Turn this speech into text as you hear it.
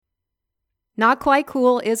Not Quite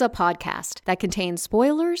Cool is a podcast that contains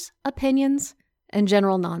spoilers, opinions, and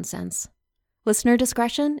general nonsense. Listener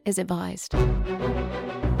discretion is advised.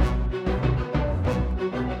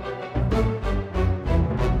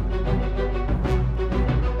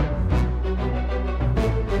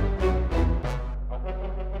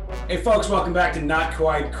 Hey folks, welcome back to Not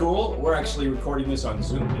Quite Cool. We're actually recording this on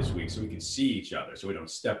Zoom this week so we can see each other, so we don't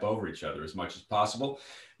step over each other as much as possible.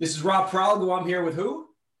 This is Rob Pralgo. I'm here with who?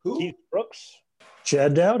 Keith Brooks.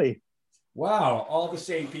 Chad Dowdy. Wow, all the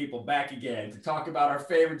same people back again to talk about our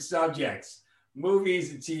favorite subjects, movies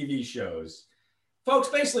and TV shows. Folks,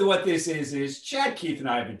 basically what this is Chad, Keith, and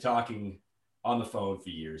I have been talking on the phone for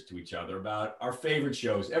years to each other about our favorite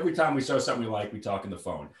shows. Every time we saw something we like, we talk on the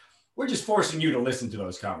phone. We're just forcing you to listen to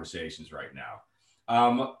those conversations right now.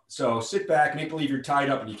 So sit back, make believe you're tied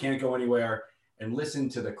up and you can't go anywhere, and listen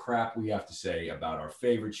to the crap we have to say about our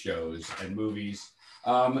favorite shows and movies.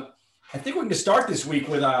 I think we're going to start this week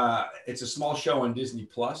with it's a small show on Disney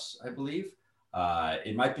Plus, I believe.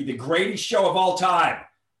 It might be the greatest show of all time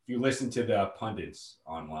if you listen to the pundits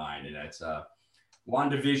online, and that's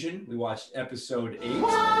WandaVision. We watched episode 8.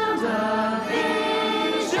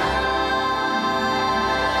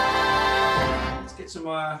 Let's get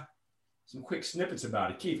some quick snippets about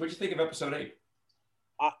it. Keith, what did you think of episode 8?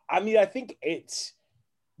 I think it's,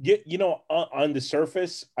 on the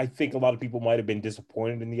surface, I think a lot of people might have been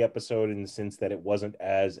disappointed in the episode in the sense that it wasn't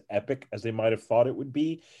as epic as they might have thought it would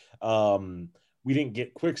be. We didn't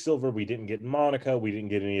get Quicksilver, we didn't get Monica, we didn't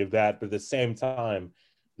get any of that. But at the same time,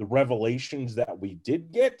 the revelations that we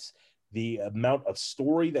did get, the amount of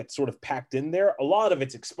story that's sort of packed in there, a lot of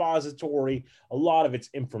it's expository, a lot of it's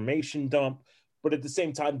information dump. But at the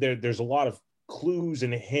same time, there's a lot of clues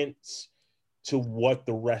and hints to what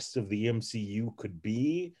the rest of the MCU could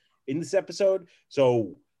be in this episode.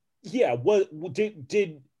 So yeah, what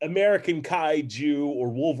did American Kaiju or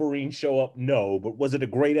Wolverine show up? No, but was it a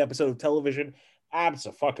great episode of television?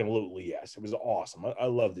 Absolutely, yes. It was awesome. I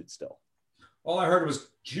loved it still. All I heard was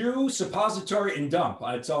Jew, suppository, and dump.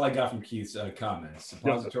 That's all I got from Keith's comments.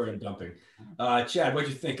 Suppository and dumping. Chad, what'd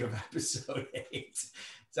you think of episode 8?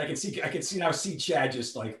 So I can see Chad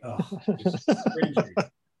just like, just cringing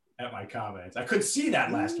at my comments. I couldn't see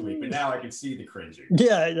that last week, but now I can see the cringing.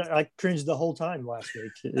 Yeah, I cringed the whole time last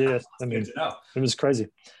week. Yeah, I mean, it was crazy.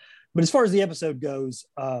 But as far as the episode goes,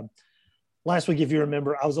 last week, if you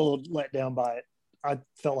remember, I was a little let down by it. I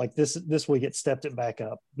felt like this week it stepped it back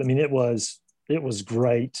up. I mean, it was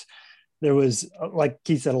great. There was, like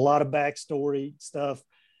Keith said, a lot of backstory stuff.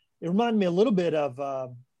 It reminded me a little bit of,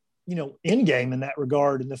 Endgame in that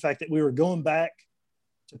regard, and the fact that we were going back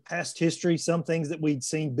to past history, some things that we'd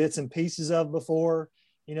seen bits and pieces of before,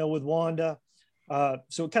 with Wanda.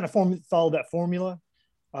 So it kind of followed that formula.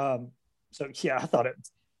 I thought it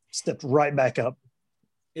stepped right back up.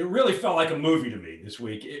 It really felt like a movie to me this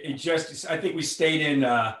week. I think we stayed in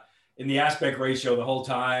the aspect ratio the whole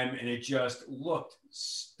time, and it just looked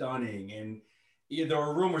stunning. And there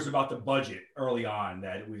were rumors about the budget early on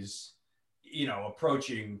that it was,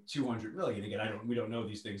 approaching 200 million. Again, we don't know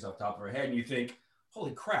these things off the top of our head. And you think,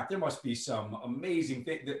 holy crap, there must be some amazing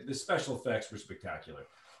thing. The special effects were spectacular.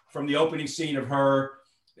 From the opening scene of her,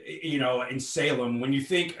 in Salem, when you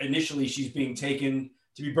think initially she's being taken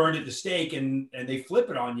to be burned at the stake and they flip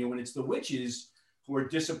it on you and it's the witches who are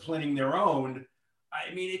disciplining their own.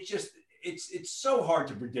 I mean, it's so hard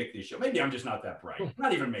to predict this show. Maybe I'm just not that bright.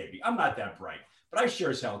 Not even maybe. I'm not that bright. But I sure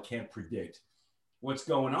as hell can't predict what's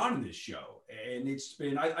going on in this show. And it's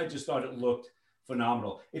been, I just thought it looked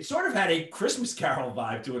phenomenal. It sort of had a Christmas Carol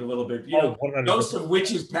vibe to it a little bit. Ghosts of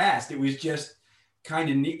Witches Past. It was just kind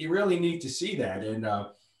of neat, really neat to see that. And,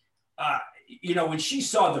 when she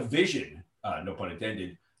saw the vision, no pun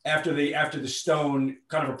intended, after the stone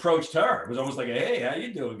kind of approached her, it was almost like, hey, how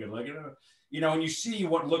you doing? Good looking. And you see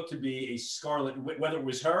what looked to be a scarlet, whether it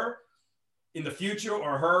was her in the future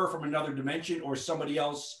or her from another dimension or somebody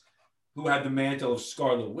else who had the mantle of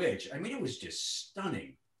Scarlet Witch. I mean, it was just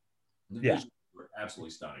stunning. Yeah. Were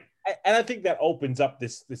absolutely stunning. And I think that opens up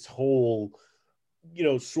this whole,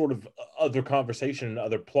 sort of other conversation,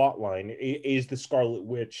 other plot line. Is the Scarlet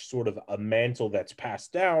Witch sort of a mantle that's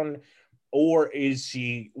passed down? Or is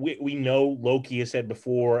she, we know Loki has said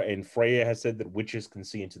before, and Freya has said that witches can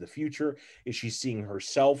see into the future. Is she seeing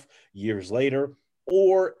herself years later?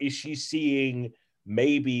 Or is she seeing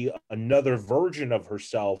maybe another version of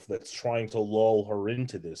herself that's trying to lull her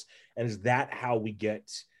into this? And is that how we get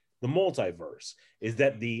the multiverse? Is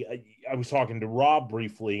that I was talking to Rob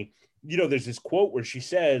briefly, there's this quote where she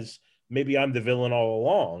says, maybe I'm the villain all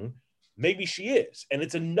along. Maybe she is. And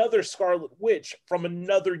it's another Scarlet Witch from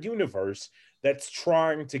another universe that's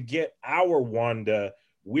trying to get our Wanda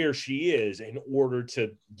where she is in order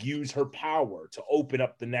to use her power to open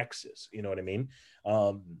up the Nexus. You know what I mean?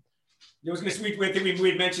 It was going to we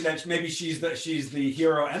had mentioned that maybe she's the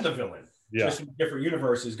hero and the villain, just in different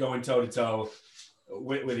universes going toe to toe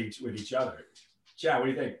with each other. Chad, what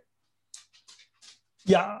do you think?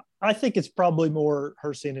 Yeah, I think it's probably more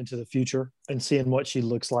her seeing into the future and seeing what she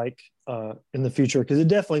looks like in the future, because it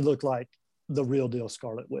definitely looked like the real deal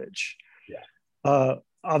Scarlet Witch. Yeah.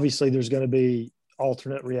 Obviously, there's going to be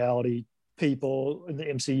alternate reality people in the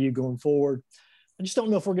MCU going forward. I just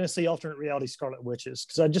don't know if we're going to see alternate reality Scarlet Witches,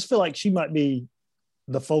 because I just feel like she might be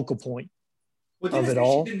the focal point of it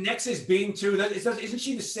all. The Nexus being too, isn't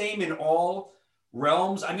she the same in all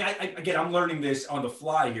realms? I mean, again, I'm learning this on the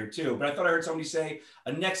fly here too, but I thought I heard somebody say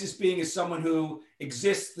a Nexus being is someone who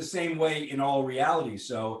exists the same way in all realities.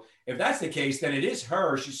 So if that's the case, then it is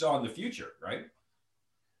her she saw in the future, right?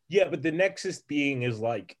 Yeah, but the Nexus being is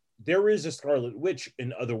like, there is a Scarlet Witch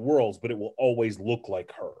in other worlds, but it will always look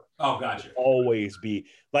like her. Oh, gotcha. Always be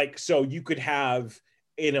like, so you could have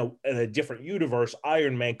in a different universe,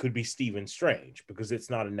 Iron Man could be Stephen Strange because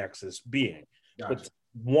it's not a Nexus being. Gotcha. But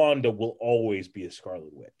Wanda will always be a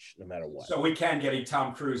Scarlet Witch, no matter what. So we can get a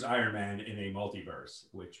Tom Cruise Iron Man in a multiverse,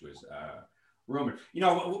 which was rumored. You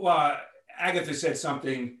know, Agatha said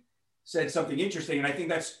something interesting, and I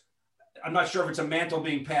think I'm not sure if it's a mantle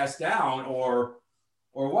being passed down or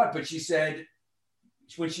what, but she said,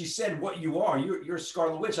 when she said what you are, you're a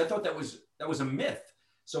Scarlet Witch, I thought that was a myth.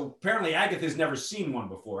 So apparently Agatha's never seen one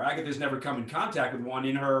before. Agatha's never come in contact with one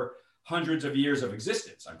in her hundreds of years of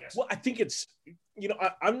existence, I guess. Well, I think it's,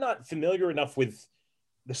 I'm not familiar enough with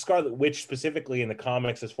the Scarlet Witch specifically in the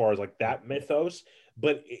comics as far as like that mythos,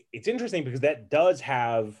 but it's interesting because that does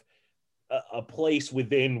have a place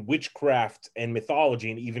within witchcraft and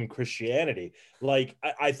mythology and even Christianity. Like,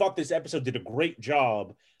 I thought this episode did a great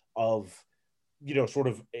job of, sort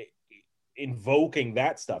of invoking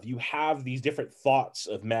that stuff. You have these different thoughts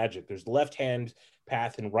of magic. There's left-hand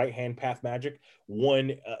path and right-hand path magic.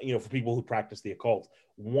 One, for people who practice the occult,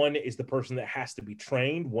 one is the person that has to be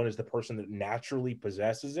trained. One is the person that naturally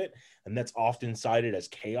possesses it. And that's often cited as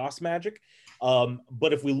chaos magic.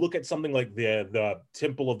 But if we look at something like the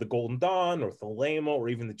Temple of the Golden Dawn or Thelema or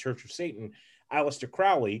even the Church of Satan, Aleister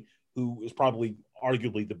Crowley, who is probably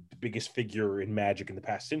arguably the biggest figure in magic in the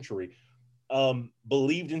past century,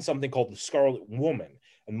 believed in something called the Scarlet Woman.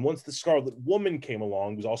 And once the Scarlet Woman came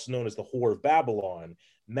along, was also known as the Whore of Babylon,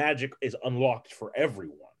 magic is unlocked for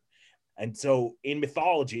everyone. And so in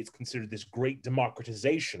mythology, it's considered this great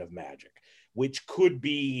democratization of magic, which could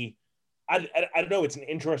be, I don't know, it's an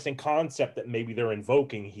interesting concept that maybe they're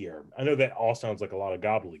invoking here. I know that all sounds like a lot of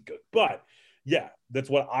gobbledygook, but yeah, that's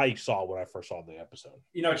what I saw when I first saw the episode.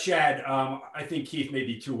 Chad, I think Keith may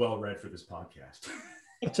be too well read for this podcast.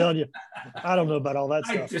 I'm telling you, I don't know about all that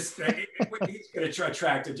stuff. He's going to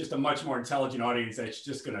attract just a much more intelligent audience that's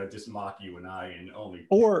just going to just mock you and I and only.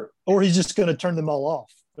 Or he's just going to turn them all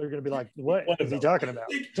off. They're going to be like, what is he talking about?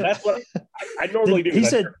 That's what I normally do. He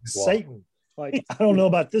said Satan. Like, I don't know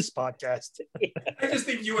about this podcast. I just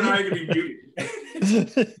think you and I are going to be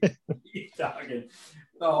muted. Keep talking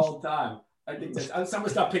the whole time. I think I'm going to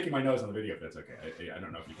stop picking my nose on the video if that's okay. I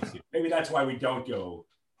don't know if you can see. Maybe that's why we don't go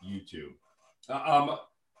YouTube.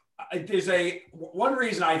 There's one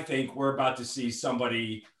reason I think we're about to see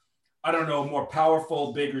somebody, I don't know, more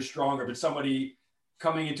powerful, bigger, stronger, but somebody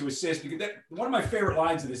coming in to assist. Because one of my favorite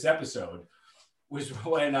lines of this episode was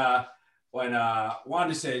when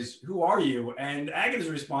Wanda says, "Who are you?" And Agatha's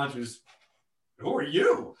response was, "Who are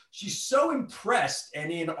you?" She's so impressed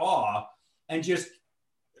and in awe and just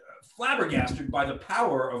flabbergasted by the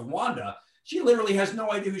power of Wanda. She literally has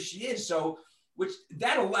no idea who she is. So,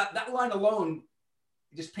 that line alone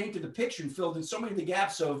just painted the picture and filled in so many of the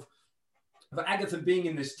gaps of Agatha being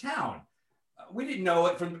in this town. We didn't know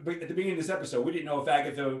it at the beginning of this episode. We didn't know if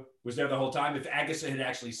Agatha was there the whole time, if Agatha had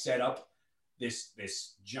actually set up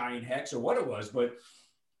this giant hex or what it was. But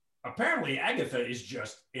apparently Agatha is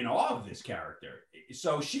just in awe of this character.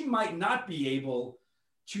 So she might not be able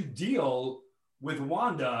to deal with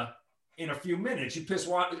Wanda in a few minutes.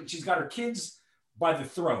 She's got her kids by the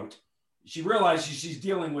throat. She realizes she's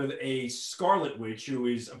dealing with a Scarlet Witch who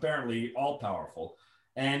is apparently all-powerful.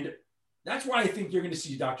 And that's why I think you're going to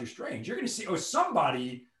see Doctor Strange. You're going to see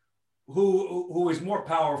somebody who is more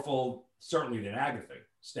powerful, certainly, than Agatha,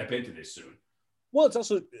 step into this soon. Well, it's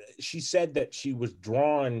also, she said that she was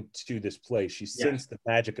drawn to this place. She sensed the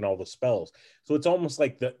magic and all the spells. So it's almost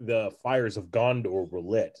like the fires of Gondor were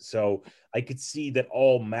lit. So I could see that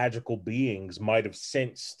all magical beings might have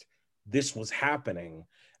sensed this was happening.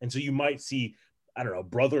 And so you might see I don't know,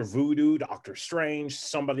 Brother Voodoo, Doctor Strange,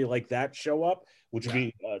 somebody like that show up, which would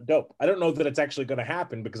be dope. I don't know that it's actually going to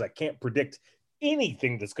happen because I can't predict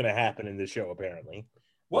anything that's going to happen in this show, apparently.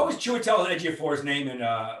 What was Chiwetel Ejiofor's name in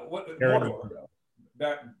Mordo?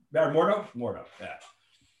 Baron Mordo? Mordo,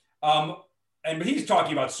 yeah. And he's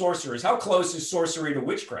talking about sorcerers. How close is sorcery to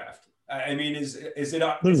witchcraft? I mean, is it?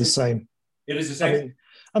 They're the same. It is the same.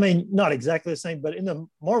 I mean, not exactly the same, but in the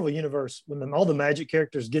Marvel universe, when all the magic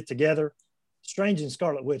characters get together, Strange and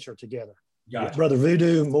Scarlet Witch are together. Gotcha. Brother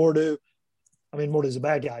Voodoo, Mordo. I mean, Mordo's a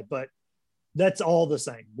bad guy, but that's all the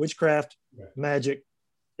same. Witchcraft, magic,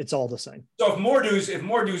 it's all the same. So if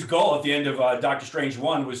Mordo's goal at the end of Doctor Strange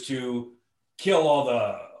 1 was to kill all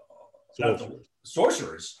the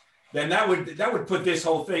sorcerers, then that would put this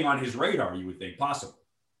whole thing on his radar, you would think, possibly.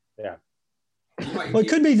 Yeah. Well, it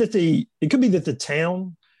could be that the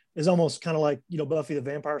town is almost kind of like, Buffy the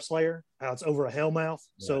Vampire Slayer, how it's over a hellmouth.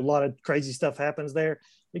 Yeah. So a lot of crazy stuff happens there.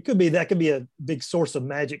 It could be a big source of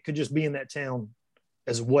magic, could just be in that town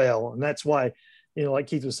as well. And that's why, like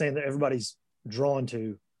Keith was saying, that everybody's drawn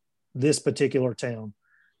to this particular town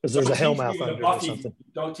because there's a hellmouth under or something.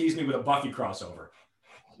 Don't tease me with a Buffy crossover.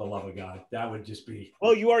 For the love of God, that would just be.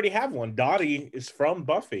 Well, you already have one. Dottie is from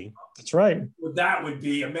Buffy. That's right. Well, that would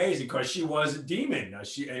be amazing because she was a demon.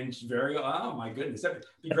 She's very. Oh my goodness, that'd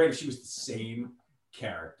be great if she was the same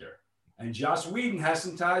character. And Joss Whedon has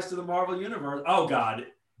some ties to the Marvel universe. Oh God.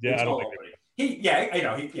 Yeah, I don't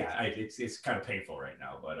think it's kind of painful right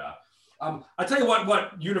now, but I'll tell you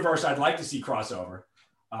what universe I'd like to see crossover.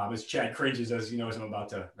 As Chad cringes as he knows I'm about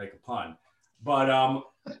to make a pun, but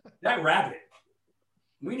that rabbit.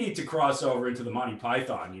 We need to cross over into the Monty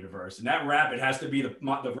Python universe, and that rabbit has to be the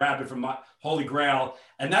rabbit from Holy Grail,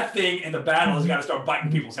 and that thing in the battle has got to start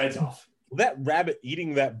biting people's heads off. That rabbit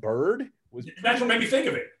eating that bird that's what made me think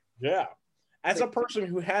of it. Yeah. As a person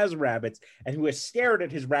who has rabbits and who has stared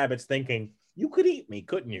at his rabbits thinking, you could eat me,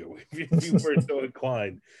 couldn't you? If you were so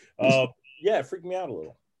inclined. Yeah, it freaked me out a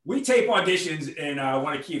little. We tape auditions in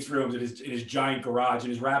one of Keith's rooms in his giant garage,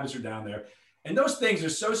 and his rabbits are down there. And those things are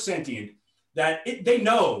so sentient that they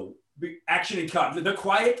know action and cut. They're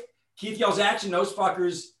quiet. Keith yells action. Those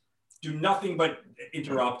fuckers do nothing but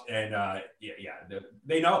interrupt. And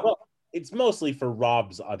they know. Well, it's mostly for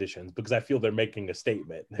Rob's auditions because I feel they're making a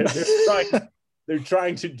statement. They're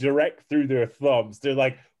trying to direct through their thumbs. They're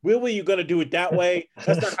like, Willie, you going to do it that way?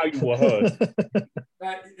 That's not how you was.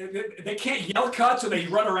 They can't yell cut, so they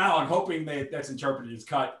run around hoping that's interpreted as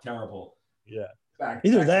cut. Terrible. Yeah.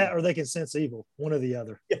 Either that or they can sense evil. One or the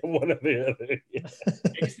other. Yeah, one or the other. Yeah.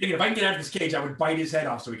 If I can get out of this cage, I would bite his head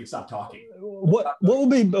off so he could stop talking. What would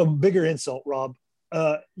be a bigger insult, Rob?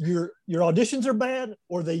 Your auditions are bad,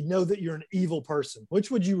 or they know that you're an evil person?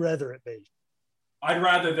 Which would you rather it be? I'd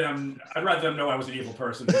rather them know I was an evil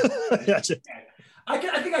person. Gotcha. I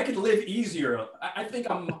think I could live easier. I think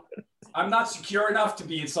I'm not secure enough to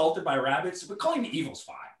be insulted by rabbits, but calling me evil's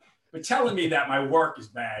fine. But telling me that my work is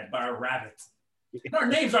bad by a rabbit. Our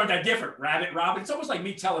names aren't that different. Rabbit, Robin. It's almost like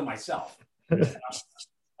me telling myself.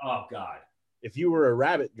 Oh God. If you were a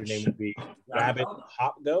rabbit, your name would be Rabbit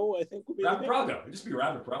Hopgo, I think would be. Rabbit Prago. It'd just be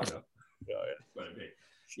Rabbit Prago. Oh, yeah. That's what it'd be.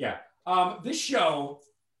 Yeah. This show,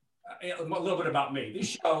 a little bit about me.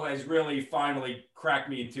 This show has really finally cracked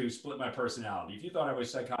me into split my personality. If you thought I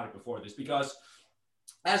was psychotic before this, because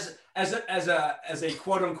as a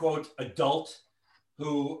quote unquote adult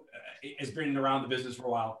who has been around the business for a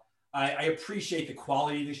while, I appreciate the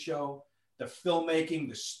quality of the show, the filmmaking,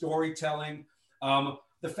 the storytelling,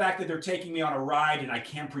 the fact that they're taking me on a ride and I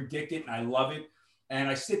can't predict it and I love it. And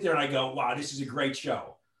I sit there and I go, wow, this is a great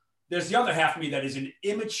show. There's the other half of me that is an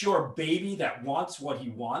immature baby that wants what he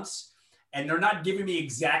wants. And they're not giving me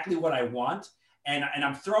exactly what I want. And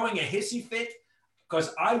I'm throwing a hissy fit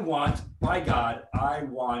because I want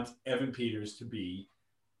Evan Peters to be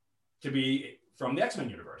from the X-Men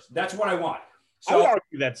universe. That's what I want. So, I would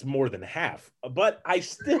argue that's more than half, but I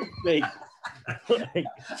still think I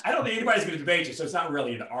don't think anybody's going to debate you, so it's not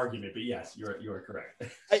really an argument. But yes, you're correct.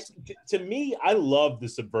 To me, I love the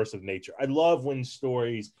subversive nature. I love when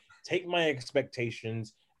stories take my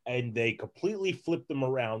expectations and they completely flip them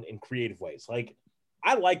around in creative ways. Like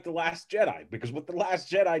I like The Last Jedi because what The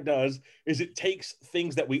Last Jedi does is it takes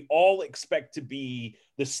things that we all expect to be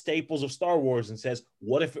the staples of Star Wars and says,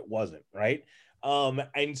 what if it wasn't, right?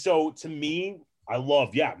 And so to me, I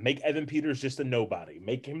love, make Evan Peters just a nobody.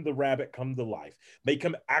 Make him the rabbit come to life. Make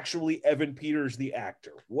him actually Evan Peters the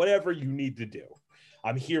actor. Whatever you need to do.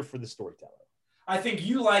 I'm here for the storytelling. I think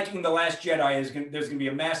you liking The Last Jedi there's going to be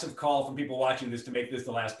a massive call from people watching this to make this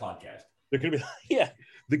the last podcast. They're going to be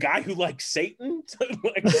the guy who likes Satan.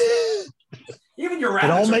 Even your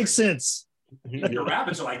rabbits. It all makes sense. Your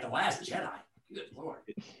rabbits are like the Last Jedi. Good Lord.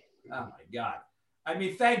 Oh my God. I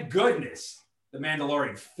mean, thank goodness the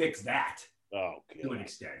Mandalorian fixed that to an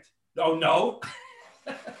extent. Oh no.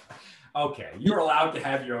 Okay, you're allowed to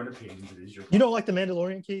have your own opinions. It is your. You don't like the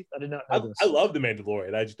Mandalorian, Keith? I did not know this. I love the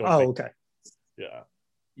Mandalorian. I just don't. Okay. Yeah.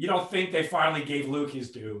 You don't think they finally gave Luke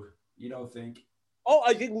his due? You don't think? Oh,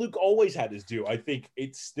 I think Luke always had his due. I think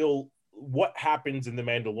it's still what happens in the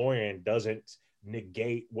Mandalorian doesn't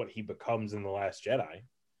negate what he becomes in the Last Jedi.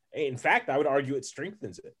 In fact, I would argue it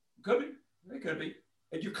strengthens it. Could be. It could be.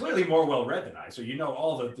 And you're clearly more well-read than I, so you know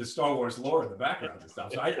all the Star Wars lore in the background and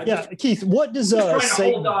stuff. So Keith, what does trying to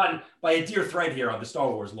Satan hold on by a dear thread here on the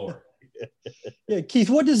Star Wars lore? Yeah, Keith,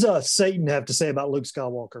 what does Satan have to say about Luke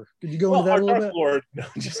Skywalker? Could you go into that a little bit? Lord. No,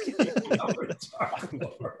 just kidding. Dark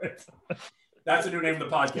Lord. That's a new name of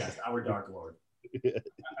the podcast, Our Dark Lord.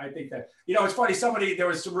 I think that, it's funny. There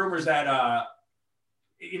was some rumors that,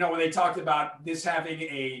 when they talked about this having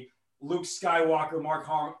a Luke Skywalker,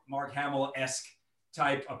 Mark Hamill-esque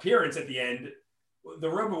type appearance at the end, the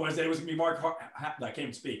rumor was that it was going to be I can't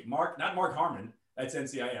even speak. Not Mark Harmon, that's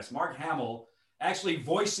NCIS. Mark Hamill actually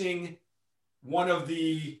voicing one of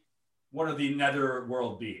the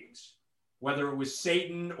netherworld beings, whether it was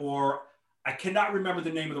Satan or I cannot remember the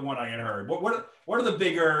name of the one I had heard. What are the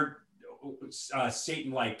bigger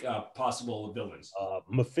Satan-like possible villains?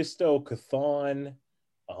 Mephisto, Chthon,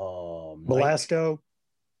 Belasco.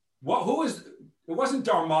 Who was? It wasn't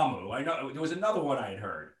Dormammu. I know there was another one I had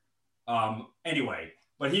heard. Anyway,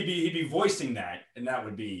 but he'd be voicing that, and that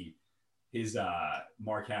would be his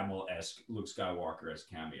Mark Hamill-esque, Luke Skywalker-esque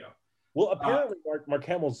cameo. Well, apparently Mark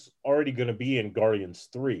Hamill's already going to be in Guardians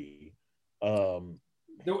 3.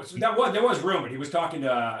 There was rumored. He was talking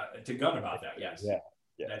to Gunn about that. Yes.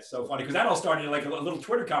 Yeah. That's so funny because that all started like a little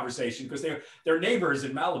Twitter conversation because they're neighbors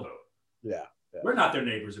in Malibu. Yeah. We're not their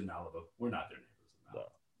neighbors in Malibu. No,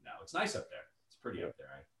 it's nice up there. It's pretty up there.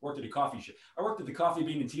 I worked at a coffee shop. I worked at the Coffee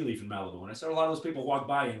Bean and Tea Leaf in Malibu, and I saw a lot of those people walk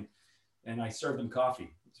by and I served them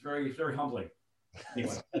coffee. It's very, very humbling.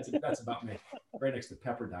 Anyway, that's about me. Right next to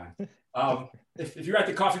Pepperdine. If you're at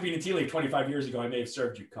the Coffee Bean and Tea Leaf 25 years ago, I may have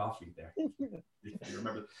served you coffee there. If you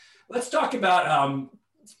remember. Let's talk about.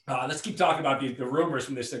 Let's keep talking about the rumors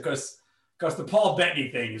from this because the Paul Bettany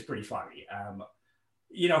thing is pretty funny.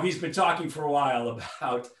 He's been talking for a while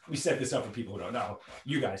about. We set this up for people who don't know.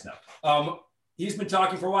 You guys know. He's been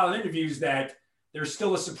talking for a while in interviews that there's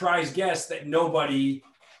still a surprise guest that nobody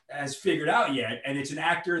has figured out yet, and it's an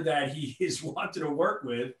actor that he has wanted to work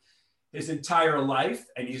with his entire life,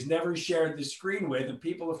 and he's never shared the screen with, and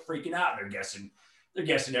people are freaking out. They're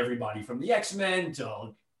guessing everybody from the X-Men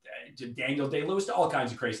to Daniel Day-Lewis to all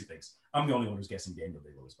kinds of crazy things. I'm the only one who's guessing Daniel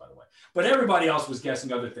Day-Lewis, by the way, but everybody else was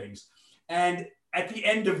guessing other things. And at the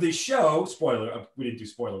end of the show, we didn't do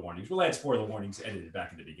spoiler warnings. We'll add spoiler warnings edited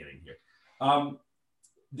back in the beginning here.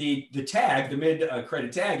 The tag, the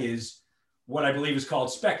mid-credit tag is what I believe is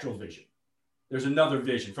called Spectral Vision. There's another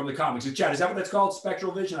vision from the comics. Chad, is that what that's called?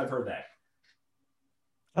 Spectral Vision? I've heard that.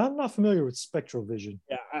 I'm not familiar with Spectral Vision.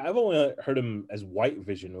 Yeah, I've only heard him as White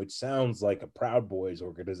Vision, which sounds like a Proud Boys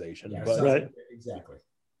organization. Yeah, but right. Exactly.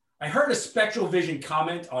 I heard a Spectral Vision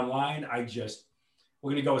comment online.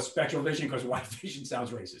 We're going to go with Spectral Vision because White Vision sounds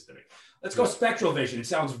racist to me. Let's go Spectral Vision. It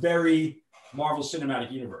sounds very Marvel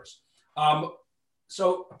Cinematic Universe.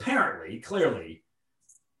 So apparently, clearly,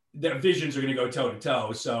 the visions are going to go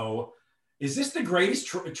toe-to-toe. So is this the greatest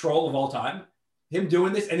troll of all time? Him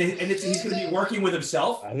doing this? And he's going to be working with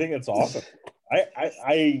himself? I think it's awesome.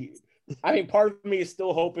 I mean, part of me is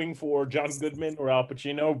still hoping for John Goodman or Al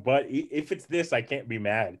Pacino, but if it's this, I can't be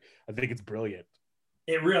mad. I think it's brilliant.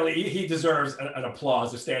 It really, he deserves an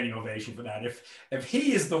applause, a standing ovation for that. If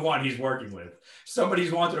he is the one he's working with, somebody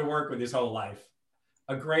he's wanted to work with his whole life,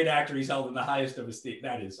 a great actor he's held in the highest of esteem,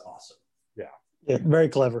 that is awesome. Yeah, very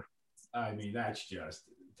clever. I mean, that's just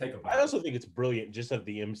take a bow. I also think it's brilliant just of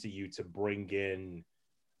the MCU to bring in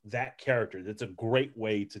that character. That's a great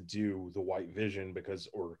way to do the White Vision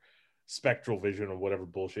or Spectral Vision or whatever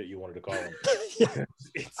bullshit you wanted to call him.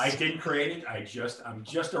 I didn't create it. I'm just a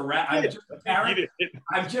parrot.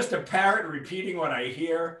 I'm just a parrot repeating what I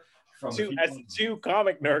hear from two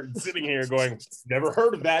comic nerds sitting here going, never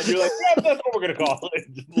heard of that. You're like, yeah, that's what we're gonna call it.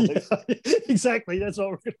 Yeah, exactly. That's what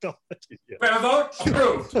we're gonna call it. Yeah. Fair vote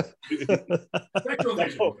approved. Spectral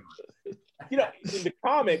Vision. In the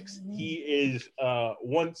comics, he is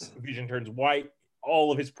once Vision turns white,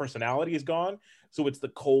 all of his personality is gone. So it's the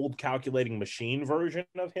cold, calculating machine version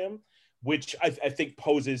of him, which I think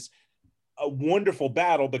poses a wonderful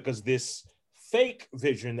battle because this fake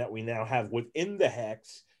Vision that we now have within the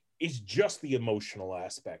Hex is just the emotional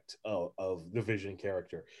aspect of the Vision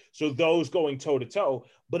character. So those going toe to toe,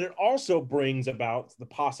 but it also brings about the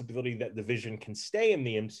possibility that the Vision can stay in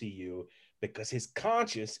the MCU because his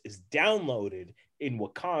conscience is downloaded in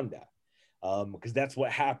Wakanda. Because that's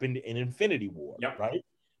what happened in Infinity War, right?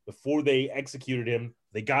 Before they executed him,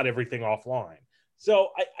 they got everything offline. So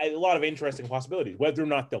a lot of interesting possibilities. Whether or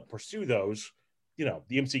not they'll pursue those, the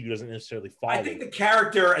MCU doesn't necessarily follow. I think the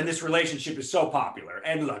character and this relationship is so popular.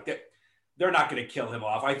 And look, they're not going to kill him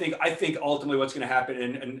off. I think ultimately what's going to happen,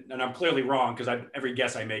 and I'm clearly wrong because every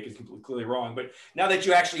guess I make is clearly wrong. But now that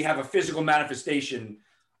you actually have a physical manifestation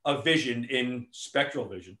of Vision in Spectral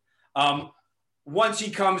Vision, once he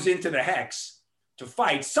comes into the Hex to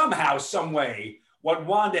fight, somehow, some way, what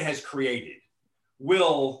Wanda has created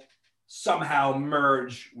will somehow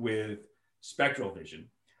merge with Spectral Vision.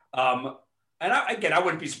 And I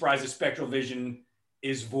wouldn't be surprised if Spectral Vision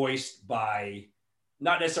is voiced by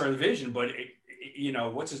not necessarily Vision, but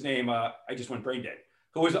what's his name? I just went brain dead.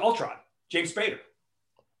 Who was Ultron? James Spader.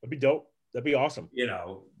 That'd be dope. That'd be awesome.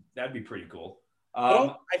 That'd be pretty cool.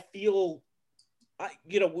 I feel,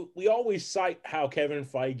 we always cite how Kevin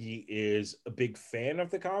Feige is a big fan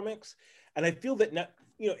of the comics, and I feel that the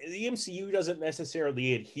MCU doesn't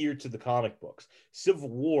necessarily adhere to the comic books. Civil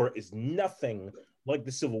War is nothing like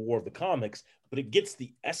the Civil War of the comics, but it gets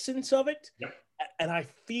the essence of it. Yep. And I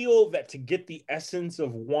feel that to get the essence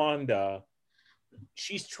of Wanda,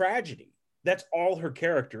 she's tragedy. That's all her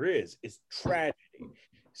character is tragedy.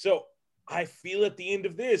 So I feel at the end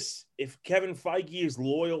of this, if Kevin Feige is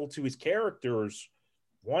loyal to his characters,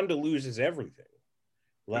 Wanda loses everything.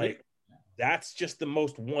 Like, that's just the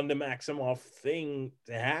most Wanda Maximoff thing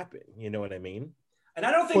to happen. You know what I mean? And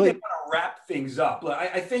I don't think they want to wrap things up.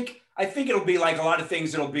 I think it'll be like a lot of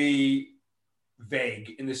things. It'll be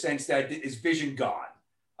vague in the sense that is Vision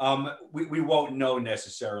gone? We won't know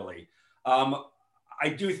necessarily. I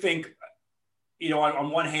do think, on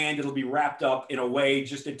one hand, it'll be wrapped up in a way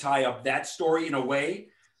just to tie up that story in a way,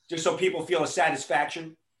 just so people feel a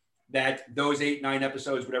satisfaction that those 8, 9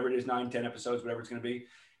 episodes, whatever it is, 9, 10 episodes, whatever it's going to be.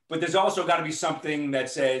 But there's also got to be something that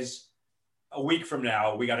says a week from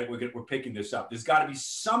now, we're picking this up. There's got to be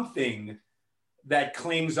something that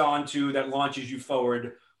clings on to, that launches you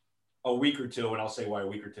forward a week or two, and I'll say why a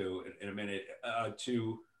week or two in a minute,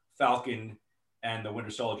 to Falcon and the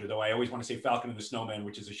Winter Soldier, though I always want to say Falcon and the Snowman,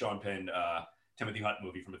 which is a Sean Penn, Timothy Hunt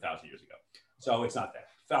movie from 1,000 years ago. So it's not that.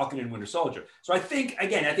 Falcon and Winter Soldier. So I think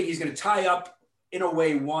he's going to tie up in a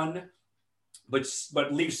way one, but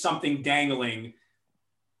leave something dangling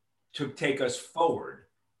to take us forward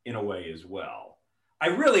in a way as well. I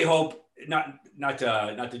really hope, not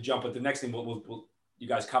to jump at the next thing, we'll you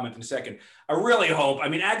guys comment in a second. I really hope,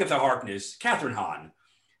 Agatha Harkness, Catherine Hahn,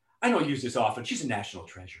 I don't use this often, she's a national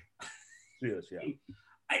treasure. She is, yeah.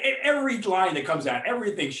 Every line that comes out,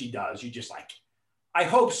 everything she does, you just like, I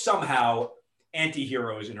hope somehow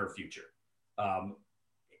anti-hero is in her future.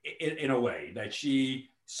 In a way that she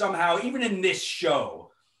somehow, even in this show,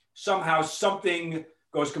 somehow something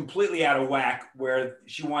goes completely out of whack where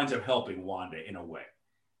she winds up helping Wanda in a way.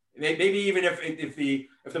 Maybe even if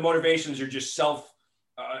the motivations are just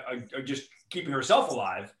are just keeping herself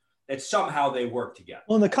alive, that somehow they work together.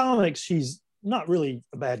 Well, in the comics, she's not really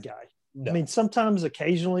a bad guy. No. Sometimes,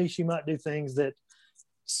 occasionally, she might do things that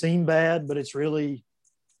seem bad, but it's really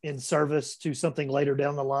in service to something later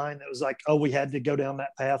down the line that was like, oh, we had to go down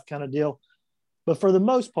that path kind of deal. But for the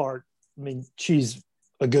most part, she's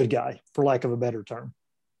a good guy, for lack of a better term.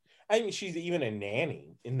 She's even a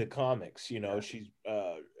nanny in the comics. She's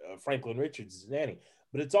Franklin Richards' nanny.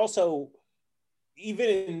 But it's also, even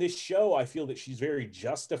in this show, I feel that she's very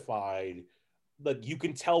justified. Like, you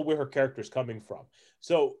can tell where her character's coming from.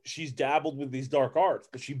 So she's dabbled with these dark arts,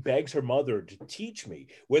 but she begs her mother to teach me.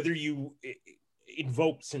 Whether you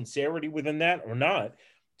invoke sincerity within that or not,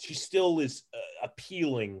 she still is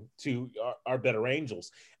appealing to our better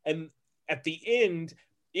angels. And at the end,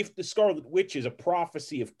 if the Scarlet Witch is a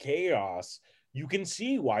prophecy of chaos, you can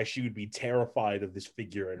see why she would be terrified of this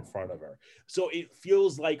figure in front of her. So it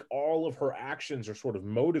feels like all of her actions are sort of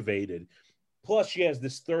motivated. Plus, she has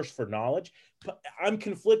this thirst for knowledge. But I'm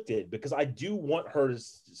conflicted because I do want her to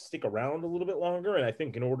stick around a little bit longer. And I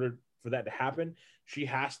think in order for that to happen, she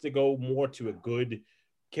has to go more to a good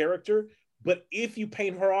character. But if you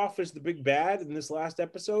paint her off as the big bad in this last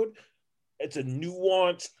episode, it's a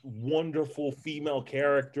nuanced, wonderful female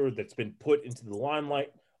character that's been put into the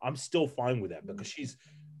limelight. I'm still fine with that because she's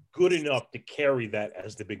good enough to carry that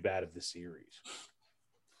as the big bad of the series.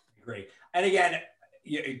 Great. And again,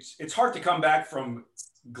 it's hard to come back from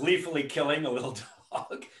gleefully killing a little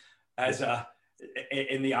dog as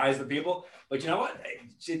in the eyes of the people. But you know what?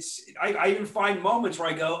 I even find moments where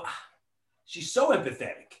I go, she's so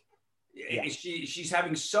empathetic. Yeah. She's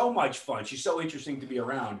having so much fun. She's so interesting to be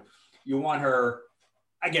around. You want her,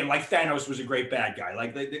 again, like Thanos was a great bad guy.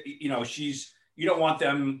 Like, you know, you don't want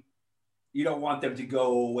them to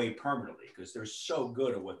go away permanently because they're so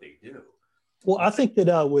good at what they do. Well, I think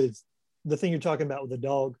that with the thing you're talking about with the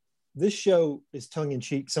dog, this show is tongue in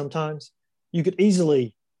cheek sometimes. You could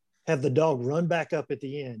easily have the dog run back up at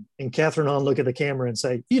the end and Catherine Hahn look at the camera and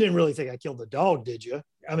say, "You didn't really think I killed the dog, did you?"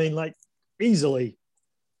 I mean, like, easily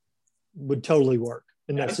would totally work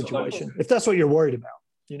in that situation. If that's what you're worried about,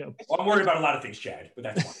 you know. Well, I'm worried about a lot of things, Chad, but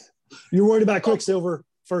that's fine. You're worried about Quicksilver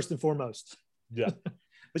first and foremost. Yeah.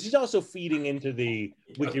 But she's also feeding into the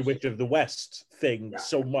Wicked Witch of the West thing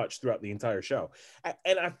so much throughout the entire show.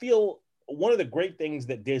 And I feel one of the great things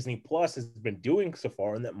that Disney Plus has been doing so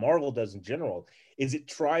far, and that Marvel does in general, is it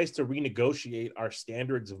tries to renegotiate our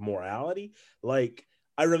standards of morality. Like,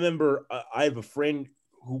 I remember I have a friend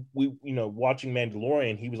who watching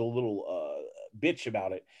Mandalorian, he was a little bitch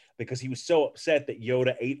about it because he was so upset that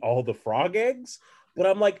Yoda ate all the frog eggs. But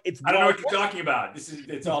I'm like, I don't know what you're talking about.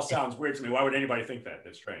 It all sounds weird to me. Why would anybody think that?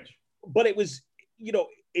 That's strange. But it was,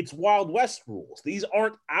 it's Wild West rules. These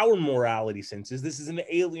aren't our morality senses. This is an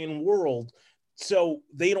alien world. So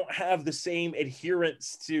they don't have the same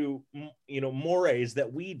adherence to, mores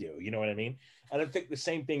that we do. You know what I mean? And I think the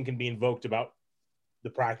same thing can be invoked about the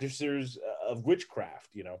practitioners of witchcraft,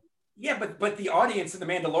 Yeah, but the audience of The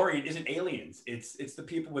Mandalorian isn't aliens. It's the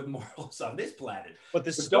people with morals on this planet. But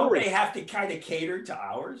don't they have to kind of cater to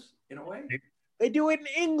ours in a way? They do it in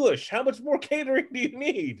English. How much more catering do you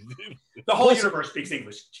need? The whole universe speaks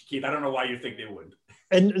English, Keith. I don't know why you think they wouldn't.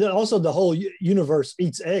 And also the whole universe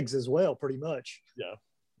eats eggs as well, pretty much. Yeah.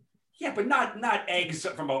 Yeah, but not eggs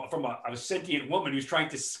from a sentient woman who's trying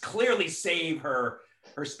to clearly save her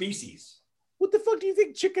species. What the fuck do you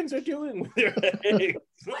think chickens are doing with their eggs?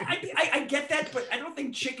 I get that, but I don't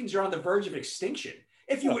think chickens are on the verge of extinction.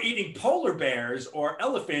 If you were eating polar bears or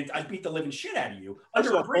elephant, I'd beat the living shit out of you.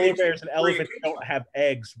 Polar bears and elephants don't have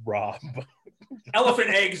eggs, Rob. Elephant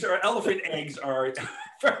eggs are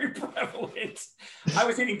very prevalent. I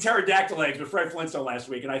was eating pterodactyl eggs with Fred Flintstone last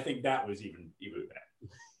week, and I think that was even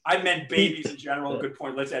bad. I meant babies in general. Good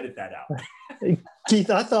point. Let's edit that out. Keith,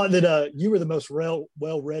 I thought that you were the most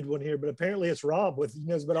well-read one here, but apparently it's Rob he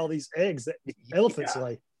knows about all these eggs that elephants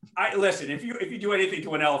lay. Listen, if you do anything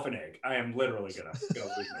to an elephant egg, I am literally gonna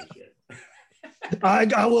lose my shit.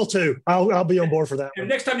 I will too. I'll be on board for that. And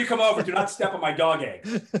next time you come over, do not step on my dog egg.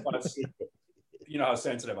 You know how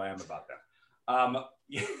sensitive I am about that.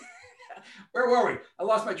 Where were we? I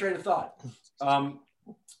lost my train of thought.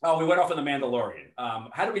 We went off on The Mandalorian.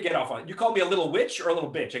 How did we get off on it? You called me a little witch or a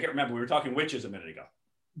little bitch? I can't remember. We were talking witches a minute ago.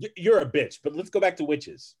 You're a bitch, but let's go back to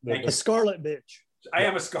witches. A scarlet bitch. I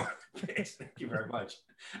am a scarlet bitch. Thank you very much.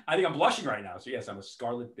 I think I'm blushing right now. So yes, I'm a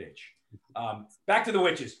scarlet bitch. Back to the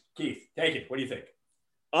witches. Keith, take it. What do you think?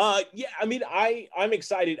 Yeah, I mean, I'm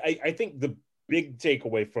excited. I think the big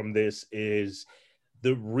takeaway from this is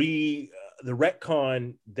the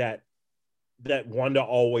retcon that Wanda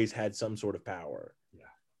always had some sort of power. Yeah.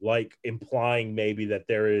 Like implying maybe that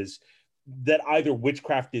either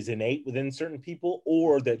witchcraft is innate within certain people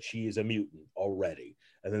or that she is a mutant already.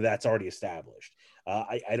 And then that's already established.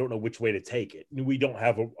 I don't know which way to take it. We don't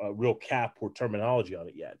have a real cap or terminology on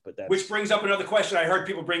it yet, but which brings up another question I heard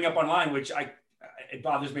people bring up online, which it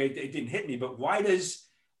bothers me. It didn't hit me, but why does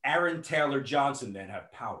Aaron Taylor Johnson then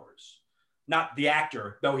have powers? Not the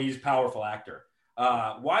actor, though he's a powerful actor.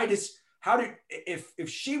 If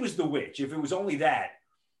she was the witch, if it was only that,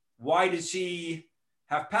 why does he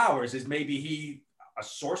have powers? Is maybe he a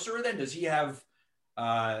sorcerer then? Does he have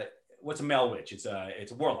what's a male witch? It's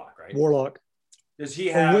a warlock, right? Warlock. Does he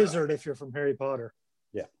have a wizard if you're from Harry Potter?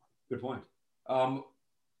 Yeah, good point.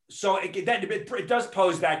 So it does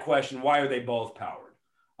pose that question: why are they both powered?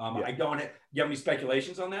 I don't. Do you have any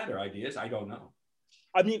speculations on that or ideas? I don't know.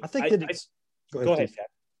 I mean, I think it's. Go ahead.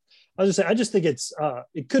 I just think it's.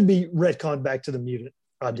 It could be retconned back to the mutant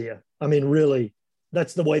idea. I mean, really,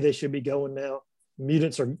 that's the way they should be going now.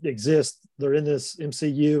 Mutants exist. They're in this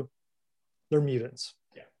MCU. They're mutants.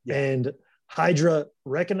 Yeah. And Hydra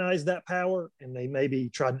recognized that power, and they maybe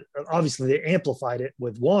tried. Obviously, they amplified it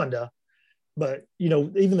with Wanda, but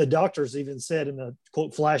even the doctors even said in the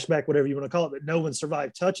quote flashback, whatever you want to call it, that no one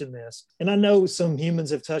survived touching this. And I know some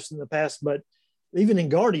humans have touched in the past, but even in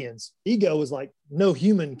Guardians, Ego was like, no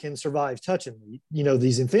human can survive touching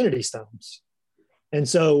these Infinity Stones, and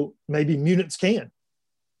so maybe mutants can.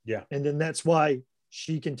 Yeah, and then that's why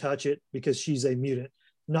she can touch it, because she's a mutant,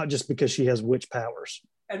 not just because she has witch powers.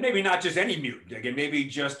 And maybe not just any mutant. Again, maybe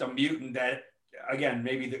just a mutant that, again,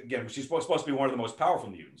 she's supposed to be one of the most powerful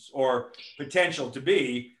mutants, or potential to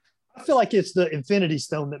be. I feel like it's the Infinity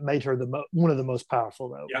Stone that made her one of the most powerful,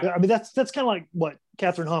 though. Yeah. I mean, that's kind of like what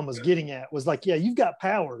Catherine Hahn was getting at. Was like, yeah, you've got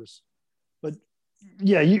powers, but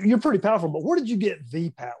yeah, you're pretty powerful. But where did you get the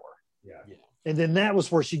power? Yeah. And then that was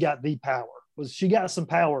where she got the power. Was she got some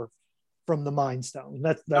power from the Mind Stone?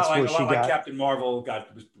 That's where she got. Like Captain Marvel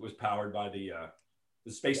was powered by the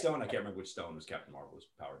Space Stone. I can't remember which stone was Captain Marvel was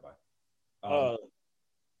powered by.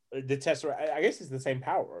 The Tesseract. I guess it's the same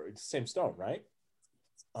power. It's the same stone, right?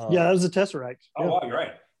 Yeah, that was a Tesseract. Oh, wow, you're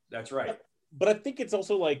right. That's right. But I think it's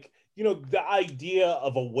also like, the idea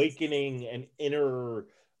of awakening an inner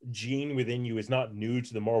gene within you is not new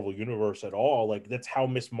to the Marvel universe at all. Like, that's how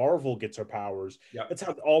Miss Marvel gets her powers. Yep. That's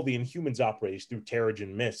how all the Inhumans operate, through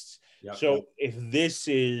Terrigen Mists. Yep. So if this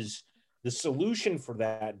is the solution for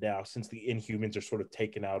that now, since the Inhumans are sort of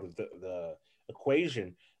taken out of the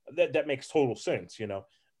equation, that makes total sense,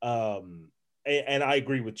 And I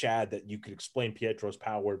agree with Chad that you could explain Pietro's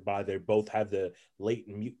power by they both have the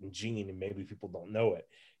latent mutant gene, and maybe people don't know it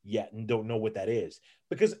yet and don't know what that is,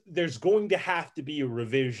 because there's going to have to be a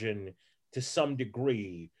revision to some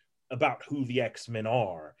degree about who the X-Men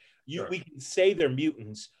are. Sure. We can say they're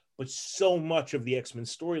mutants, but so much of the X-Men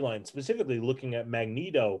storyline, specifically looking at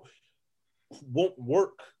Magneto, won't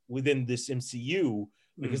work within this MCU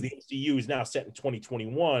because the MCU is now set in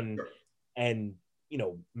 2021. Sure. And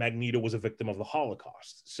Magneto was a victim of the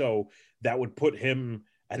Holocaust. So that would put him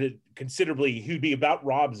at he'd be about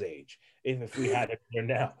Rob's age if we had him there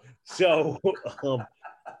now. So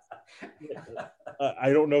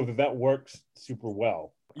I don't know that works super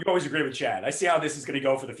well. You always agree with Chad. I see how this is going to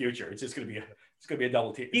go for the future. It's just going to be a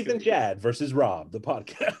double team. Ethan Chad versus Rob, the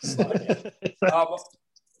podcast.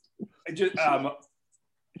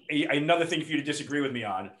 Another thing for you to disagree with me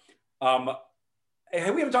on. We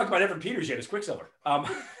haven't talked about Evan Peters yet as Quicksilver. I'm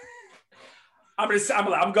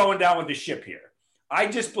going down with the ship here. I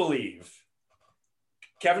just believe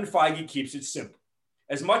Kevin Feige keeps it simple.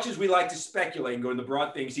 As much as we like to speculate and go into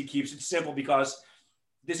broad things, he keeps it simple because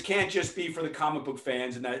this can't just be for the comic book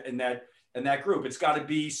fans and that group. It's got to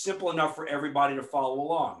be simple enough for everybody to follow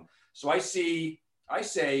along. So I say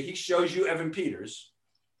he shows you Evan Peters.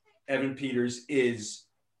 Evan Peters is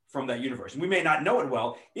from that universe. And we may not know it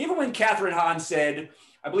well. Even when Catherine Hahn said,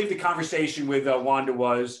 I believe the conversation with Wanda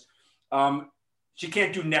was, she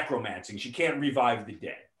can't do necromancing. She can't revive the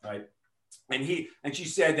dead, right? And she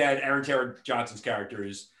said that Aaron Taylor Johnson's character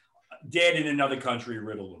is dead in another country,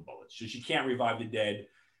 riddled with bullets. So she can't revive the dead.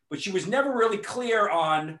 But she was never really clear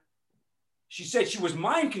on, she said she was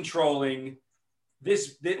mind controlling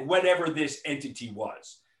whatever this entity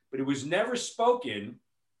was. But it was never spoken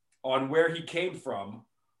on where he came from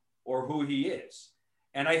or who he is.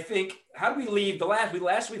 And I think, how do we leave we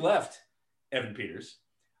left Evan Peters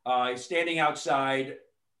standing outside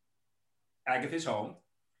Agatha's home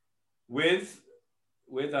with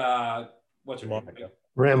what's her name?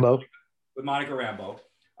 Rambo. With Monica Rambo.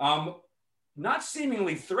 Not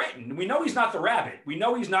seemingly threatened. We know he's not the rabbit. We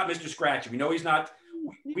know he's not Mr. Scratchy. We know he's not,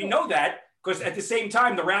 we know that because at the same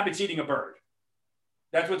time, the rabbit's eating a bird.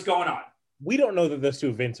 That's what's going on. We don't know that those two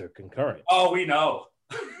events are concurrent. Oh, we know.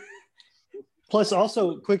 Plus,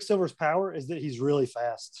 also, Quicksilver's power is that he's really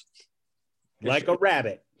fast. Like a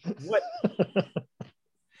rabbit. What?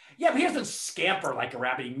 Yeah, but he doesn't scamper like a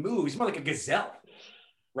rabbit. He moves. He's more like a gazelle,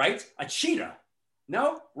 right? A cheetah.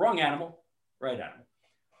 No, wrong animal. Right animal.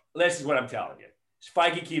 This is what I'm telling you.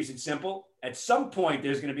 Feige keeps it simple. At some point,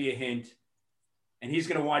 there's going to be a hint, and he's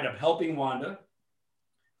going to wind up helping Wanda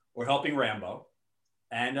or helping Rambo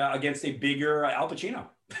and against a bigger Al Pacino.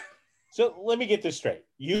 So let me get this straight.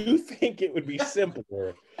 You think it would be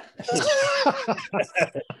simpler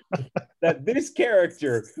that this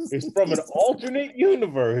character is from an alternate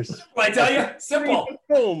universe? Well, I tell you, simple.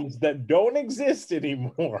 Films that don't exist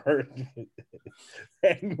anymore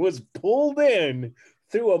and was pulled in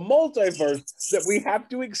through a multiverse that we have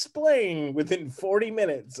to explain within 40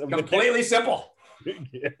 minutes. Completely simple.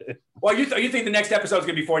 Yeah. Well, you think the next episode is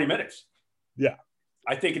going to be 40 minutes? Yeah.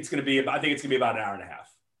 I think it's going to be about an hour and a half.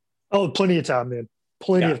 Oh, plenty of time, man.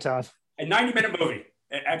 Plenty of time. A 90-minute movie.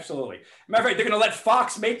 Absolutely. Matter of fact, they're going to let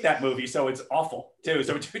Fox make that movie, so it's awful, too.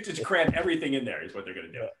 So just cram everything in there is what they're going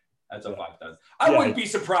to do. That's what Fox does. I wouldn't be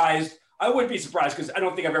surprised. Because I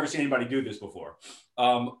don't think I've ever seen anybody do this before.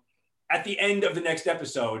 At the end of the next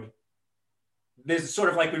episode, there's sort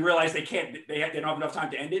of like we realize they don't have enough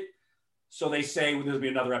time to end it. So they say there'll be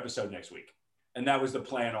another episode next week. And that was the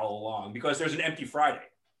plan all along because there's an empty Friday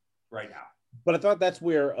right now. But I thought that's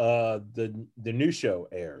where the new show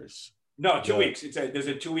airs. No, 2 weeks. There's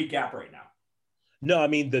a 2 week gap right now. No, I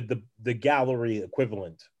mean the gallery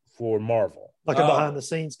equivalent for Marvel, like a behind the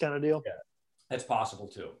scenes kind of deal. Yeah, that's possible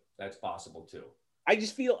too. I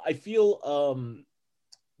feel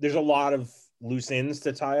there's a lot of loose ends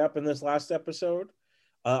to tie up in this last episode.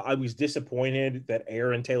 I was disappointed that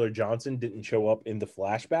Aaron Taylor Johnson didn't show up in the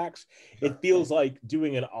flashbacks. Sure. It feels like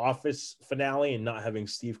doing an Office finale and not having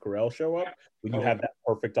Steve Carell show up when you have that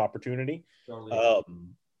perfect opportunity. Totally.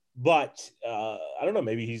 But I don't know.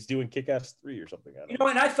 Maybe he's doing Kick-Ass 3 or something.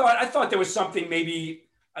 And I thought there was something maybe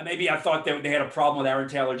I thought that they had a problem with Aaron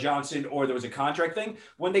Taylor Johnson, or there was a contract thing.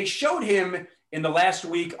 When they showed him in the last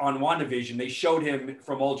week on WandaVision, they showed him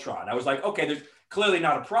from Ultron. I was like, okay, there's clearly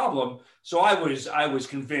not a problem. So I was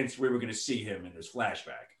convinced we were going to see him in this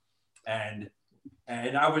flashback, and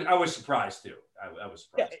I was surprised too. I was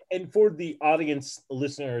surprised. Yeah, and for the audience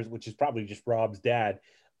listeners, which is probably just Rob's dad.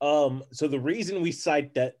 So the reason we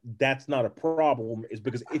cite that's not a problem is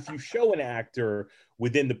because if you show an actor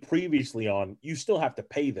within the previously on, you still have to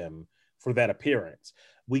pay them for that appearance.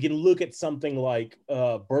 We can look at something like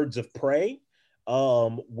Birds of Prey,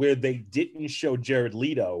 where they didn't show Jared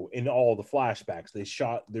Leto in all the flashbacks. They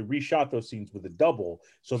reshot those scenes with a double,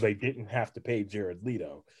 so they didn't have to pay Jared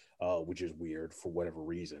Leto, which is weird for whatever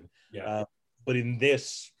reason. Yeah. But in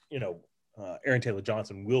this, Aaron Taylor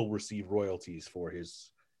Johnson will receive royalties for his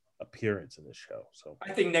appearance in this show. So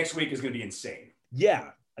I think next week is going to be insane.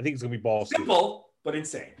 Yeah, I think it's going to be balls simple but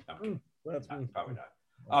insane. Probably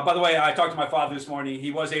not. By the way, I talked to my father this morning.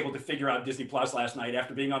 He was able to figure out Disney Plus last night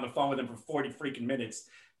after being on the phone with him for 40 freaking minutes,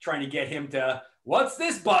 trying to get him to, what's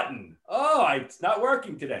this button? Oh, it's not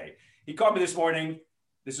working today. He called me this morning.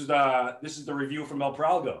 This is the review from El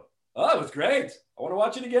Pralgo. Oh, it was great. I want to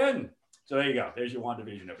watch it again. So there you go. There's your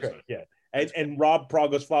WandaVision episode. Yeah. And Rob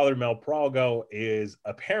Pralgo's father, Mel Pralgo, is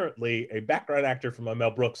apparently a background actor from a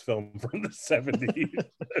Mel Brooks film from the 70s.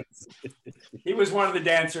 He was one of the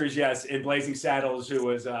dancers, yes, in Blazing Saddles, who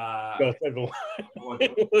was... I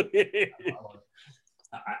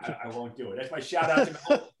won't do it. That's my shout out to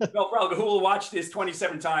Mel Pralgo, who will watch this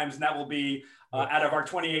 27 times, and that will be, out of our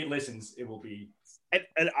 28 listens, it will be...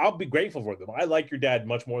 And I'll be grateful for them. I like your dad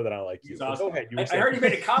much more than I like you. Awesome. Go ahead. I heard you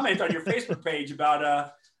made a comment on your Facebook page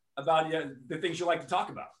about the things you like to talk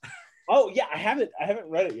about. Oh yeah, I haven't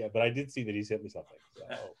read it yet, but I did see that he sent me something. So.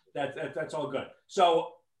 That's all good.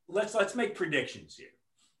 So let's make predictions here.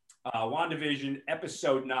 WandaVision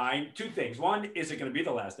episode 9. Two things. One, is it going to be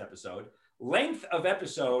the last episode? Length of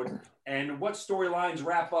episode, and what storylines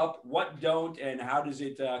wrap up, what don't, and how does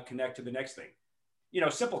it connect to the next thing?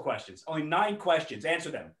 Simple questions. Only 9 questions.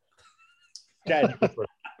 Answer them. Chad,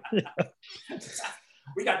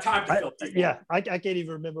 we got time to fill. I can't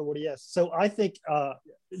even remember what he asked. So I think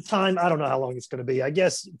time, I don't know how long it's going to be. I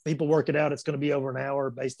guess people work it out. It's going to be over an hour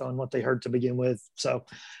based on what they heard to begin with. So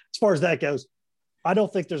as far as that goes, I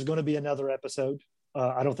don't think there's going to be another episode.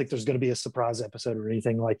 I don't think there's going to be a surprise episode or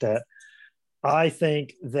anything like that. I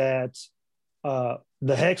think that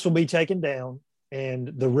the Hex will be taken down, and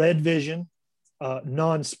the Red Vision,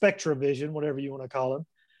 non-Spectra Vision, whatever you want to call him,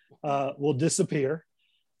 will disappear,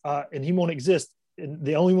 and he won't exist. And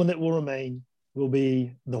the only one that will remain will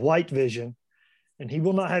be the White Vision, and he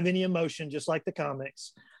will not have any emotion, just like the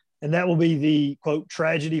comics. And that will be the, quote,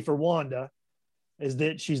 tragedy for Wanda, is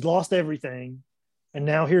that she's lost everything, and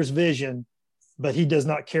now here's Vision, but he does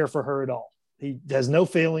not care for her at all. He has no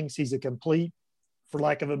feelings. He's a complete, for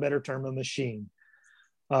lack of a better term, a machine.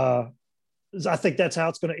 I think that's how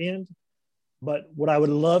it's going to end. But what I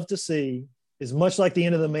would love to see is, much like the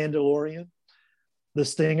end of The Mandalorian, the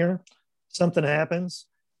stinger, something happens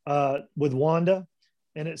with Wanda,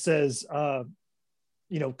 and it says,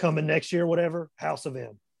 coming next year, whatever, House of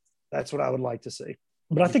M. That's what I would like to see.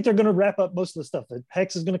 But I think they're going to wrap up most of the stuff. The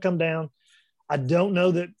Hex is going to come down. I don't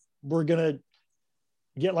know that we're going to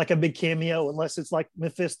get like a big cameo, unless it's like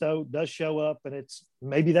Mephisto does show up, and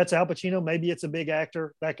maybe that's Al Pacino, maybe it's a big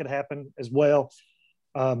actor. That could happen as well.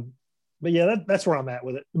 But yeah, that's where I'm at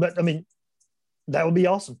with it. But I mean, that would be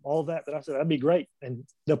awesome. All of that I said, that'd be great. And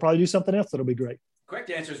they'll probably do something else that'll be great. Correct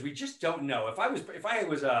answer is we just don't know. If I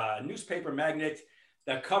was a newspaper magnate,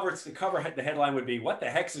 the headline would be, "What the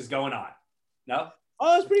hex is going on?" No?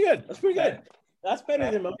 Oh, that's pretty good. That's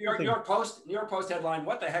better than New York Post headline,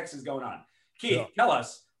 "What the hex is going on?" Keith, tell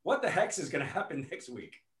us what the hex is going to happen next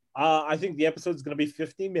week. I think the episode is going to be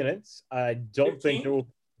 50 minutes. I don't 15? Think there will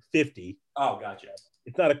 50. Oh, gotcha.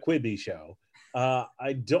 It's not a Quibi show.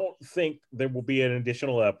 I don't think there will be an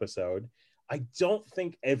additional episode. I don't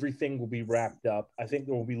think everything will be wrapped up. I think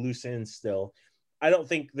there will be loose ends still. I don't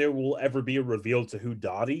think there will ever be a reveal to who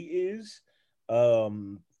Dottie is.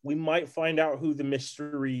 We might find out who the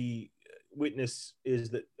mystery witness is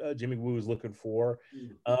that Jimmy Woo is looking for.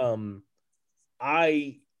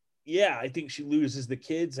 I think she loses the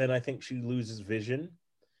kids, and I think she loses Vision,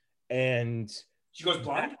 and she goes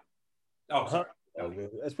blind. Oh, sorry.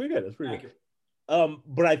 That's pretty good. That's pretty good.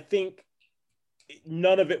 But I think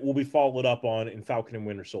none of it will be followed up on in Falcon and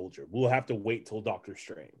Winter Soldier. We'll have to wait till Doctor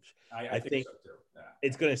Strange. I think so too. Yeah.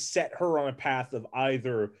 It's going to set her on a path of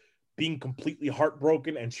either being completely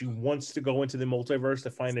heartbroken and she wants to go into the multiverse to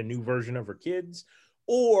find a new version of her kids,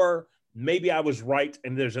 or maybe I was right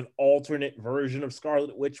and there's an alternate version of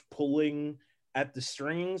Scarlet Witch pulling at the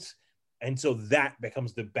strings, and so that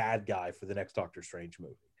becomes the bad guy for the next Doctor Strange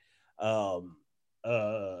movie.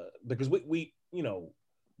 Because we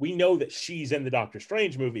know that she's in the Doctor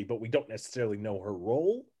Strange movie, but we don't necessarily know her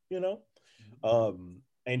role,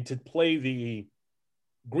 and to play the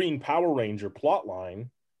Green Power Ranger plot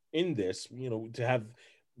line in this, to have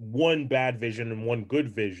one bad Vision and one good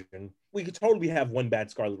Vision, we could totally have one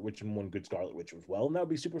bad Scarlet Witch and one good Scarlet Witch as well, and that would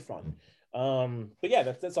be super fun. But yeah,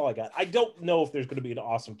 that's all I got. I don't know if there's going to be an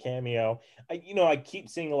awesome cameo. I keep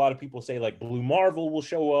seeing a lot of people say like Blue Marvel will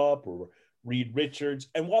show up or Reed Richards,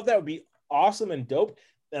 and while that would be awesome and dope,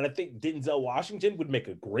 and I think Denzel Washington would make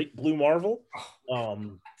a great Blue Marvel,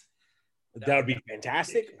 that would be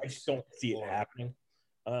fantastic. I just don't see it happening.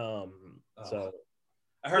 So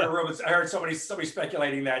I heard somebody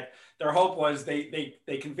speculating that their hope was they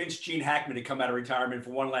convinced Gene Hackman to come out of retirement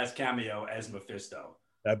for one last cameo as Mephisto.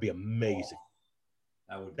 That'd be amazing.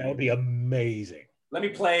 That would be amazing. Let me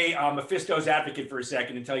play Mephisto's advocate for a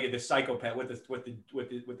second and tell you the psychopath what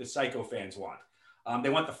the psycho fans want. They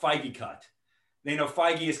want the Feige cut. They know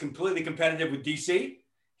Feige is completely competitive with DC.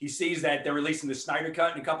 He sees that they're releasing the Snyder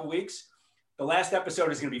cut in a couple weeks. The last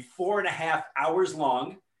episode is going to be 4.5 hours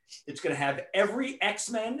long. It's going to have every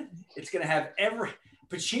X-Men. It's going to have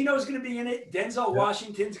Pacino's going to be in it. Denzel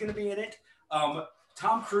Washington's going to be in it.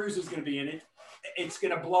 Tom Cruise is going to be in it. It's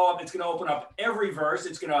going to blow up. It's going to open up every verse.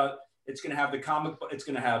 It's going to have the comic. It's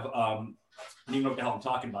going to have. I don't even know what the hell I'm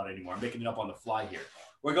talking about anymore. I'm making it up on the fly here.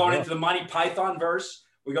 We're going into the Monty Python verse.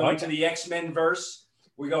 We're going into the X-Men verse.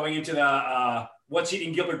 We're going into the What's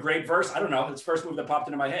Eating Gilbert Grape verse. I don't know. It's the first move that popped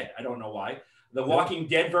into my head. I don't know why. The Walking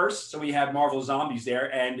Dead verse. So we have Marvel Zombies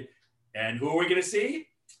there, and who are we going to see?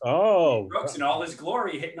 Oh, Brooks in all his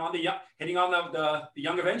glory, hitting on the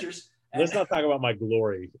Young Avengers. Let's not talk about my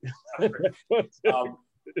glory. I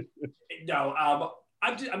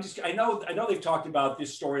know they've talked about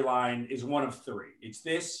this storyline is one of three.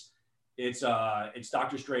 It's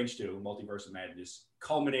Doctor Strange 2, Multiverse of Madness,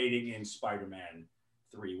 culminating in Spider-Man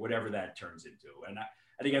 3, whatever that turns into. And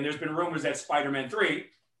again, there's been rumors that Spider-Man 3,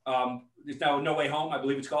 there's now No Way Home, I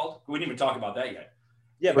believe it's called. We didn't even talk about that yet.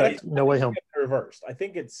 Yeah, but No Way Home reversed. I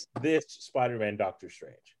think it's this Spider-Man Doctor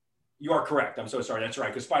Strange. You are correct. I'm so sorry. That's right,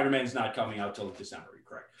 because Spider-Man's not coming out till December. You're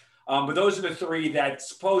correct. But those are the three that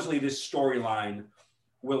supposedly this storyline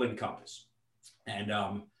will encompass. And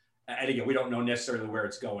again, we don't know necessarily where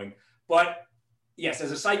it's going. But yes,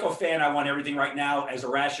 as a Psycho fan, I want everything right now. As a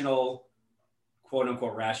rational, quote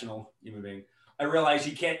unquote, rational human being, I realize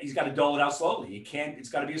he's got to dole it out slowly. It's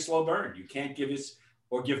got to be a slow burn. You can't give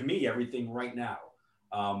me everything right now.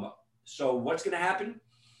 So what's going to happen?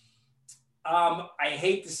 I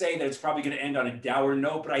hate to say that it's probably going to end on a dour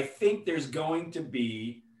note, but I think there's going to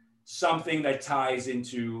be something that ties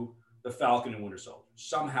into the Falcon and Winter Soldier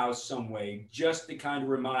somehow, some way, just to kind of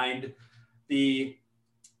remind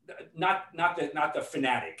not the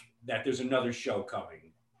fanatic that there's another show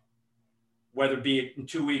coming, whether it be in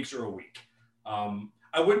 2 weeks or a week.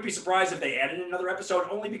 I wouldn't be surprised if they added another episode,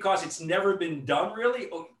 only because it's never been done really,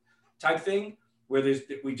 type thing, where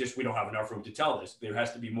we don't have enough room to tell this. There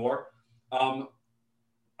has to be more. I'm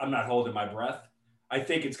not holding my breath. I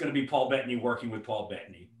think it's going to be Paul Bettany working with Paul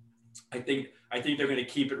Bettany. I think they're going to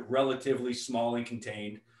keep it relatively small and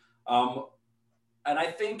contained. And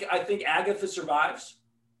I think Agatha survives.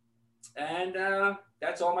 And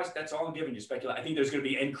that's all I'm giving you. Speculate. I think there's going to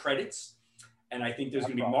be end credits, and I think there's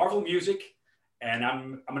going to be Marvel music. And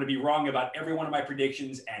I'm going to be wrong about every one of my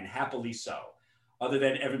predictions, and happily so. Other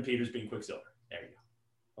than Evan Peters being Quicksilver. There you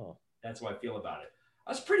go. Oh, that's how I feel about it.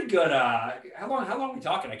 That's pretty good. How long are we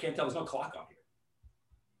talking? I can't tell. There's no clock on here.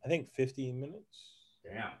 I think 15 minutes.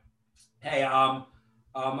 Damn. Hey,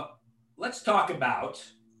 let's talk about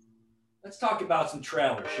some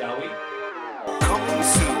trailers, shall we? Coming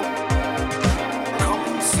soon.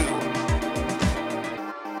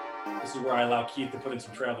 This is where I allow Keith to put in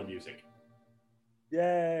some trailer music.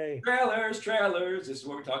 Yay! Trailers. This is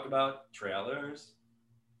what we talk about. Trailers.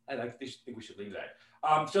 I think we should leave that.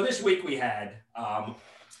 So this week we had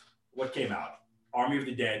what came out? Army of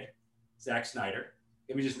the Dead, Zack Snyder.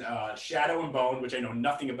 Give me just Shadow and Bone, which I know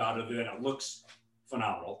nothing about other than it looks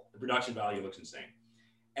phenomenal. The production value looks insane.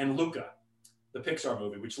 And Luca, the Pixar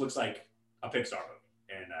movie, which looks like a Pixar movie.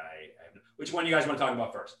 And which one do you guys want to talk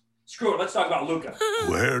about first? Screw it. Let's talk about Luca.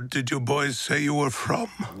 Where did you boys say you were from?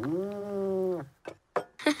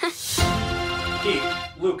 Keith,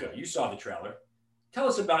 Luca, you saw the trailer. Tell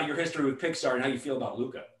us about your history with Pixar and how you feel about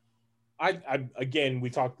Luca. I again, we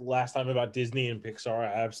talked last time about Disney and Pixar.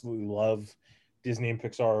 I absolutely love Disney and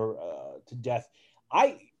Pixar to death.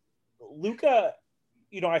 Luca,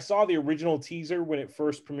 I saw the original teaser when it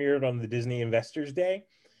first premiered on the Disney Investors Day,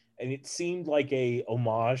 and it seemed like a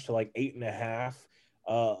homage to like 8.5,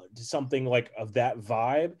 to something like of that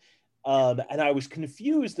vibe. And I was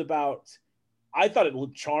confused about. I thought it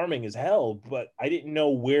looked charming as hell, but I didn't know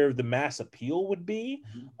where the mass appeal would be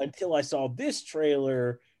until I saw this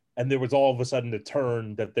trailer, and there was all of a sudden a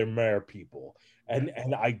turn that they're mer people,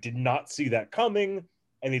 and I did not see that coming.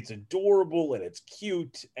 And it's adorable and it's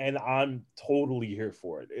cute, and I'm totally here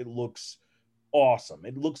for it. It looks awesome.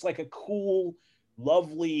 It looks like a cool,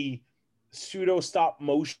 lovely pseudo stop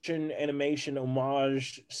motion animation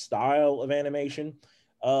homage style of animation.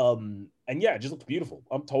 And yeah, it just looks beautiful.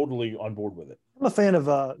 I'm totally on board with it. I'm a fan of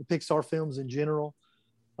Pixar films in general.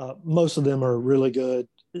 Most of them are really good.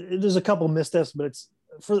 There's a couple missteps, but it's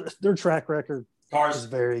for their track record. Cars is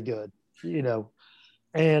very good,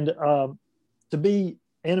 and to be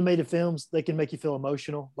animated films, they can make you feel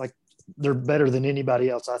emotional. Like they're better than anybody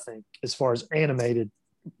else, I think, as far as animated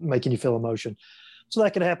making you feel emotion. So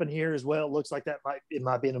that could happen here as well. It looks like it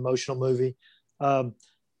might be an emotional movie.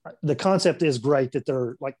 The concept is great that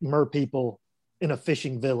they're like mer people in a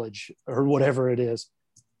fishing village or whatever it is.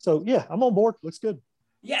 So yeah, I'm on board. Looks good.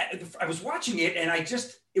 Yeah, I was watching it and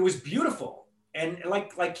it was beautiful. And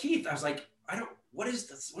like Keith, I was like, what is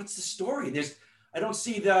this? What's the story? I don't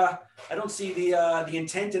see the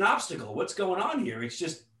intent and obstacle. What's going on here? It's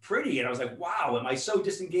just pretty. And I was like, wow, am I so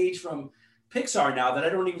disengaged from Pixar now that I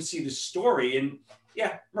don't even see the story? And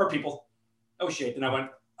yeah, mer people. Oh shit. And I went,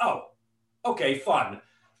 oh, okay, fun.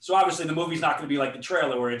 So obviously the movie's not going to be like the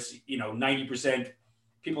trailer where it's, 90%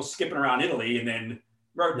 people skipping around Italy and then,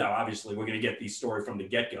 no, obviously we're going to get the story from the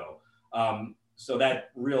get-go. So that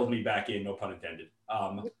reeled me back in, no pun intended.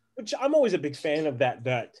 Which I'm always a big fan of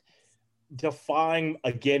that defying,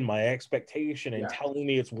 again, my expectation and telling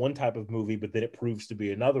me it's one type of movie, but then it proves to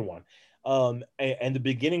be another one. And the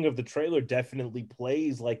beginning of the trailer definitely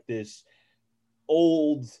plays like this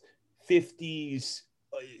old 50s,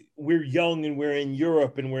 we're young and we're in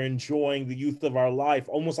Europe and we're enjoying the youth of our life,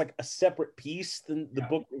 almost like a separate piece than the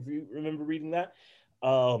book, if you remember reading that.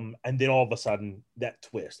 And then all of a sudden that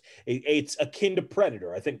twist, it's akin to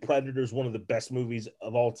Predator. I think Predator is one of the best movies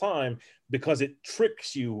of all time because it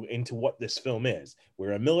tricks you into what this film is.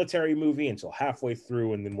 We're a military movie until halfway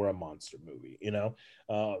through, and then we're a monster movie,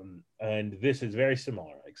 and this is very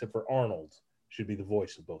similar, except for Arnold should be the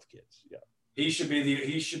voice of both kids. Yeah. He should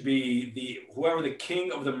be the whoever the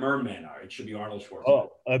king of the mermen are. It should be Arnold Schwarzenegger.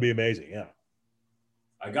 Oh, that'd be amazing. Yeah.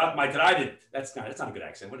 I got my trident. That's not a good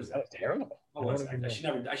accent. What is that? That's terrible. Oh, what's that? I should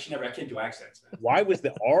never. I can't do accents, man. Why was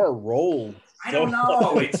the R rolled? I don't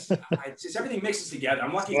know. It's just everything mixes together.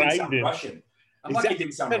 I'm lucky it didn't sound Russian. I'm lucky it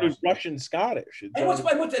didn't sound Russian Scottish. And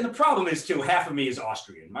the problem is too, half of me is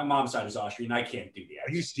Austrian. My mom's side is Austrian. I can't do the accent.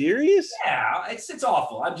 Are you serious? Yeah, it's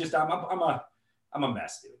awful. I'm a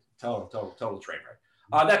mess, dude. Total train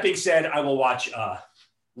wreck. That being said, I will watch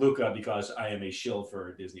Luca because I am a shill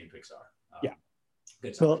for Disney and Pixar. Yeah.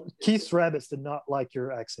 Well, Keith's rabbits did not like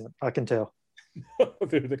your accent. I can tell.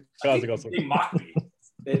 They mock me.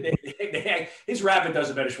 His rabbit does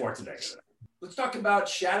a better Schwarzenegger. Let's talk about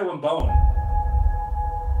Shadow and Bone.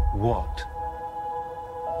 What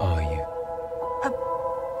are you?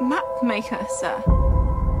 A map maker, sir.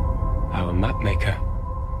 Oh, a map maker.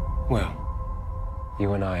 Well,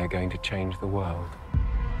 you and I are going to change the world.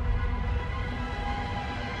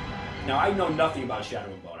 Now, I know nothing about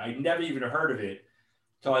Shadow and Bone. I never even heard of it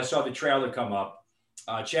until I saw the trailer come up.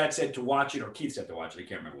 Chad said to watch it, or Keith said to watch it. I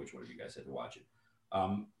can't remember which one of you guys said to watch it.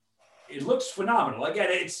 It looks phenomenal. Again,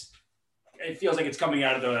 it feels like it's coming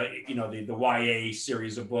out of the YA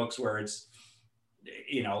series of books where it's,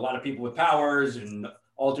 a lot of people with powers and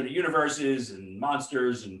alternate universes and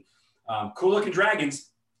monsters and cool looking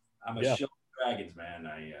dragons. I'm a shill for dragons, man.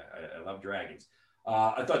 I love dragons.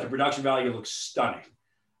 I thought the production value looks stunning.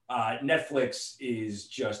 Netflix is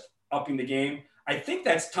just upping the game. I think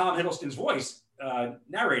that's Tom Hiddleston's voice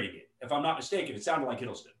narrating it. If I'm not mistaken, it sounded like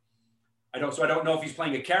Hiddleston. I don't know if he's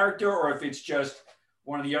playing a character or if it's just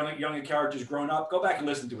one of the younger characters grown up. Go back and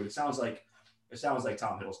listen to it. It sounds like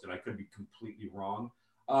Tom Hiddleston. I could be completely wrong.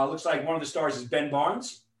 Looks like one of the stars is Ben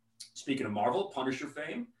Barnes. Speaking of Marvel, Punisher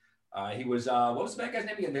fame. He was, what was the bad guy's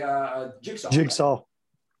name again? Jigsaw. Jigsaw. Right?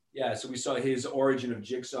 Yeah, so we saw his origin of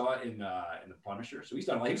Jigsaw in the Punisher. So he's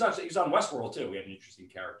done. He was on Westworld too. We had an interesting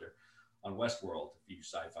character on Westworld. A few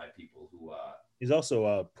sci-fi people who. He's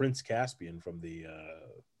also Prince Caspian from the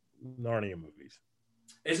Narnia movies.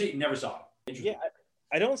 Is he? Never saw him. Yeah,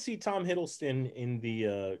 I don't see Tom Hiddleston in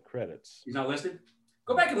the credits. He's not listed.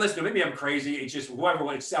 Go back and listen to him. Maybe I'm crazy. It's just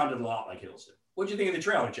whoever. It sounded a lot like Hiddleston. What do you think of the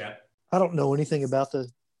trailer, Chad? I don't know anything about the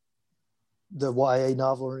YA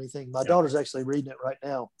novel or anything. My daughter's actually reading it right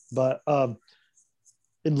now, but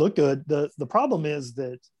it looked good. The problem is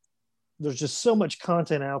that there's just so much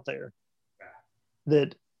content out there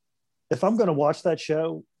that if I'm going to watch that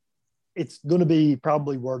show, it's going to be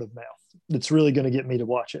probably word of mouth. It's really going to get me to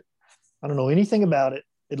watch it. I don't know anything about it.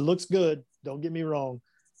 It looks good. Don't get me wrong,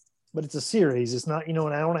 but it's a series. It's not, an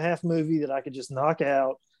hour and a half movie that I could just knock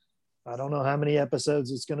out. I don't know how many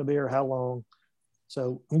episodes it's going to be or how long.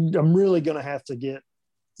 So I'm really going to have to get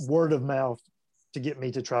word of mouth to get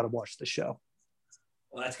me to try to watch the show.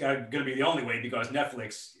 Well, that's going to be the only way because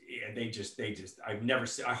Netflix,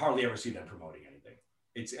 I hardly ever see them promoting anything.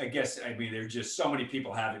 There's just so many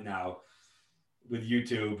people have it now with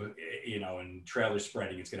YouTube, and trailer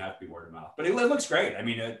spreading. It's going to have to be word of mouth. But it looks great.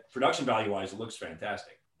 Production value wise, it looks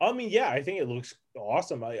fantastic. Yeah, I think it looks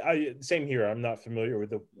awesome. I same here. I'm not familiar with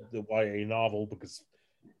the YA novel because,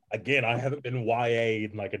 again, I haven't been YA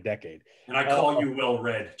in like a decade. And I call you well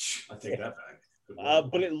read. I take that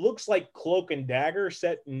back. But it looks like Cloak and Dagger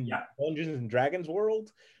set in Dungeons and Dragons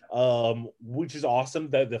world, which is awesome.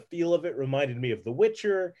 The feel of it reminded me of The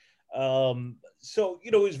Witcher. So,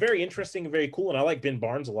 it was very interesting and very cool. And I like Ben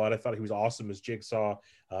Barnes a lot. I thought he was awesome as Jigsaw.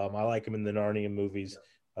 I like him in the Narnia movies.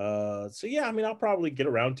 I'll probably get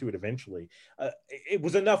around to it eventually. It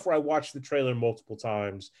was enough where I watched the trailer multiple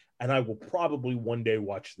times, and I will probably one day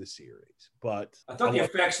watch the series. But I thought the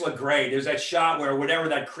effects looked great. There's that shot where whatever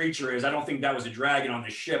that creature is, I don't think that was a dragon on the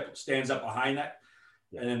ship, stands up behind that.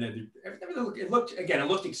 Yeah. And then it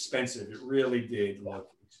looked expensive. It really did look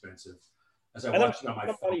expensive. As I watched it on my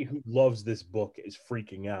phone. Somebody who loves this book is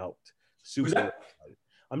freaking out. Super excited.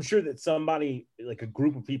 I'm sure that somebody, like a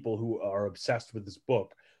group of people who are obsessed with this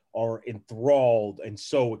book, are enthralled and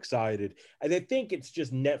so excited. And I think it's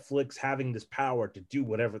just Netflix having this power to do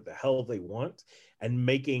whatever the hell they want and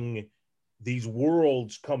making these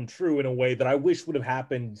worlds come true in a way that I wish would have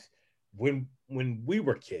happened when we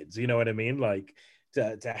were kids. You know what I mean? Like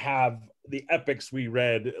to have the epics we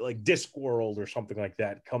read, like Discworld or something like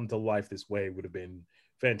that, come to life this way would have been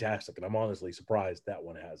fantastic. And I'm honestly surprised that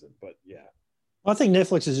one hasn't. But yeah. I think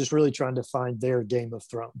Netflix is just really trying to find their Game of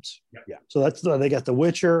Thrones. Yeah. So they got The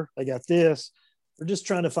Witcher, they got this. They're just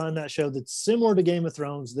trying to find that show that's similar to Game of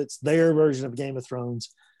Thrones, that's their version of Game of Thrones.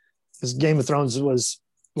 Because Game of Thrones was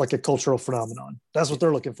like a cultural phenomenon. That's what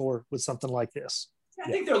they're looking for with something like this. I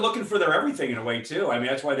think they're looking for their everything in a way too.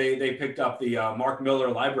 That's why they picked up the Mark Miller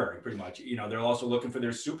library pretty much. They're also looking for their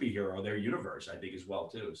superhero, their universe, I think, as well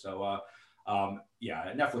too. So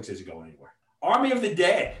Netflix isn't going anywhere. Army of the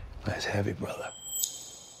Dead. That's heavy, brother.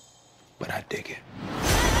 But I dig it.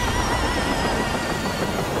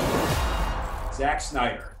 Zack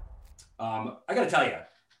Snyder. I got to tell you,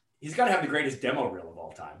 he's got to have the greatest demo reel of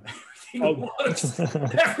all time.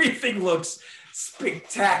 Everything looks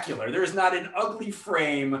spectacular. There's not an ugly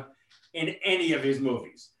frame in any of his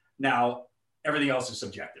movies. Now, everything else is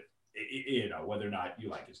subjective, whether or not you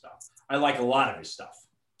like his stuff. I like a lot of his stuff.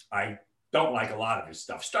 I don't like a lot of his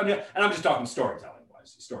stuff. And I'm just talking storytelling-wise.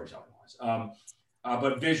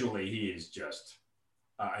 But visually, he is just,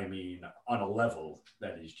 on a level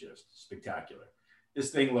that is just spectacular.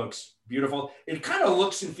 This thing looks beautiful. It kind of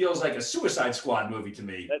looks and feels like a Suicide Squad movie to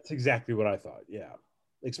me. That's exactly what I thought, yeah.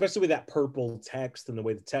 Especially with that purple text and the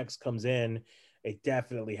way the text comes in, it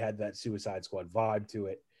definitely had that Suicide Squad vibe to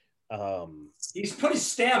it. He's put his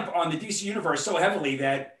stamp on the DC Universe so heavily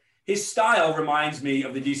that his style reminds me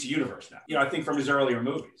of the DC Universe now. I think from his earlier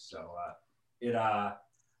movies. So it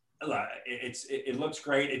looks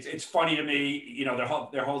great. It's funny to me.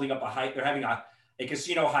 They're holding up they're having a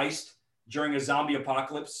casino heist during a zombie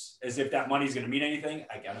apocalypse, as if that money's going to mean anything.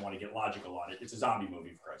 I don't want to get logical on it. It's a zombie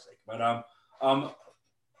movie, for Christ's sake. But I'm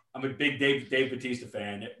a big Dave Bautista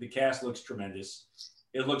fan. The cast looks tremendous.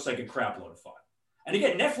 It looks like a crap load of fun. And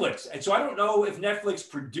again, Netflix. And so I don't know if Netflix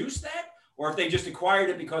produced that or if they just acquired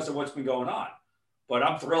it because of what's been going on. But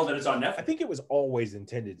I'm thrilled that it's on Netflix. I think it was always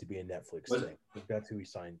intended to be a Netflix thing. That's who he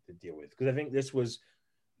signed the deal with. Because I think this was,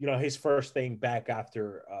 his first thing back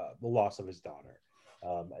after the loss of his daughter,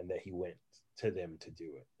 and that he went to them to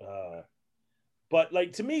do it. But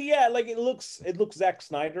like to me, yeah, like it looks Zack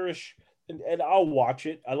Snyderish, and I'll watch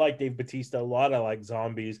it. I like Dave Bautista a lot. I like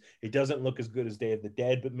zombies. It doesn't look as good as Day of the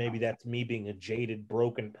Dead, but maybe that's me being a jaded,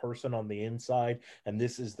 broken person on the inside, and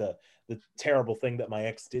this is the terrible thing that my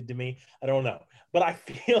ex did to me. I don't know, but I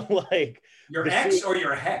feel like your ex or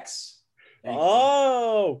your hex.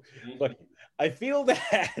 Oh, but I feel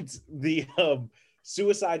that the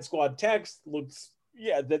Suicide Squad text looks,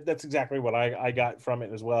 yeah, that's exactly what I got from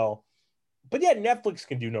it as well. But yeah, Netflix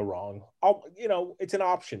can do no wrong. It's an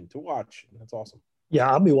option to watch. That's awesome. Yeah,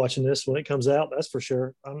 I'll be watching this when it comes out. That's for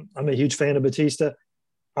sure. I'm a huge fan of Bautista.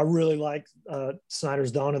 I really like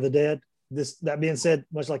Snyder's Dawn of the Dead. That being said,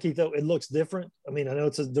 much like Keith, though, it looks different. I mean, I know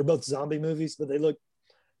they're both zombie movies, but they look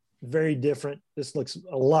very different. This looks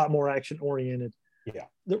a lot more action oriented. Yeah,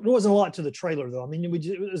 there wasn't a lot to the trailer though. I mean,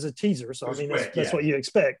 it was a teaser, so I mean that's what you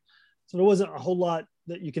expect. So there wasn't a whole lot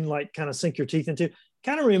that you can like kind of sink your teeth into.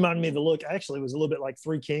 Kind of reminded me of the look. Actually, it was a little bit like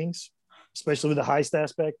Three Kings, especially with the heist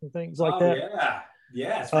aspect and things like that.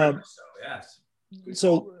 Yeah, it's very much so. Yes.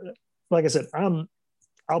 So, like I said,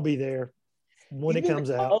 I'll be there when Even it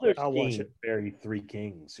comes out. I'll watch it. Very Three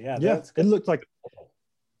Kings. Yeah, it looked like.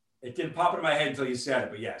 It didn't pop into my head until you said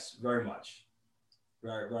it, but yes, very much,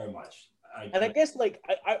 very, very much. I guess like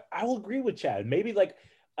I will agree with Chad. Maybe like,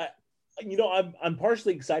 I'm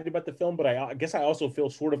partially excited about the film, but I guess I also feel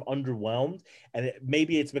sort of underwhelmed. And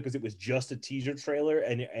maybe it's because it was just a teaser trailer,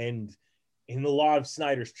 and in a lot of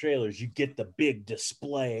Snyder's trailers, you get the big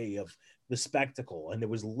display of the spectacle, and there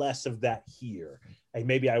was less of that here. And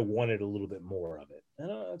maybe I wanted a little bit more of it.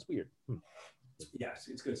 That's weird. Yes,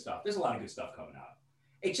 it's good stuff. There's a lot of good stuff coming out.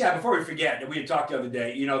 Hey, Chad, before we forget, we had talked the other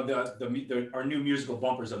day, our new musical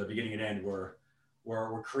bumpers on the beginning and end were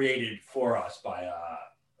created for us by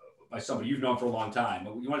somebody you've known for a long time.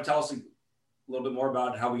 You want to tell us a little bit more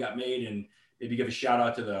about how we got made, and maybe give a shout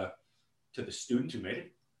out to the student who made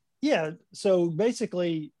it? Yeah. So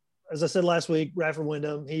basically, as I said last week, Radford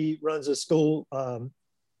Wyndham, he runs a school,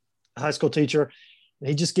 high school teacher, and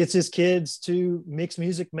he just gets his kids to mix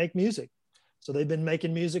music, make music. So they've been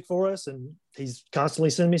making music for us, and he's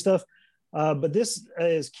constantly sending me stuff. But this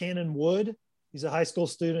is Cannon Wood. He's a high school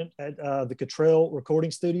student at the Cottrell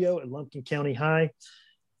Recording Studio at Lumpkin County High.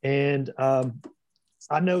 And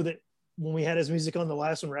I know that when we had his music on the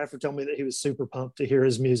last one, Radford told me that he was super pumped to hear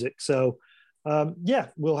his music. So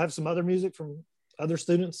we'll have some other music from other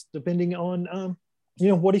students depending on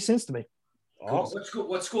what he sends to me. Cool.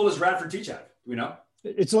 What school does Radford teach at? Do we know?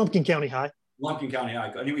 It's Lumpkin County High. Lumpkin County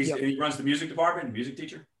High. And he runs the music department, music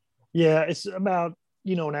teacher? Yeah, it's about,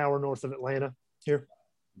 an hour north of Atlanta here.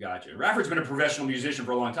 Gotcha. Radford's been a professional musician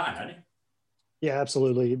for a long time, hasn't he? Yeah,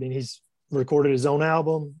 absolutely. I mean, he's recorded his own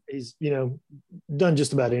album. He's, done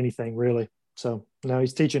just about anything really. So now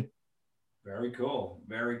he's teaching. Very cool.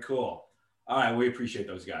 Very cool. All right. We appreciate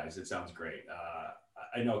those guys. It sounds great.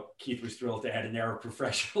 I know Keith was thrilled to add an air of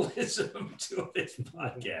professionalism to this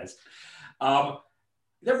podcast.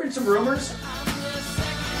 There have been some rumors.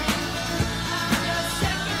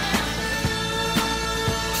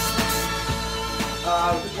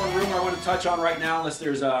 Just one rumor I want to touch on right now, unless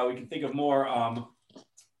there's we can think of more.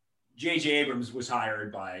 J.J. Abrams was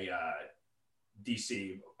hired by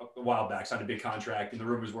DC a while back, signed a big contract, and the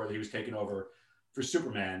rumors were that he was taking over for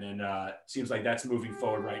Superman, and it seems like that's moving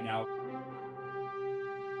forward right now.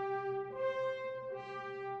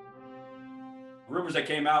 Rumors that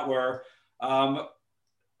came out were a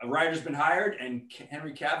writer's been hired and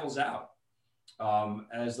Henry Cavill's out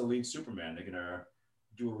as the lead Superman. They're going to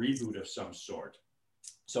do a reboot of some sort.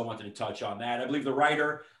 So I wanted to touch on that. I believe the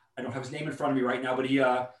writer, I don't have his name in front of me right now, but he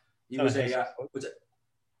was what's it?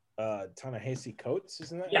 Ta-Nehisi Coates,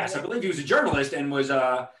 isn't that? Yes, I believe he was a journalist and was, if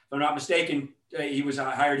I'm not mistaken, he was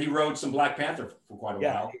hired. He wrote some Black Panther for quite a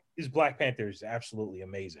while. His Black Panther is absolutely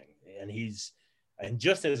amazing. And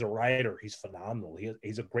just as a writer, he's phenomenal.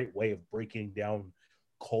 He's a great way of breaking down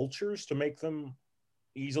cultures to make them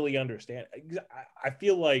easily understand. I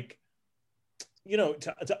feel like,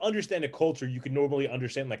 to understand a culture, you can normally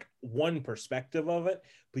understand like one perspective of it,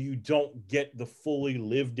 but you don't get the fully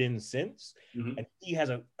lived in sense. Mm-hmm. And he has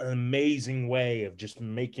an amazing way of just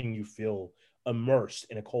making you feel immersed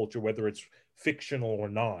in a culture, whether it's fictional or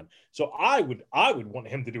non. So I would want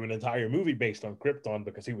him to do an entire movie based on Krypton,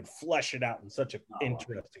 because he would flesh it out in such an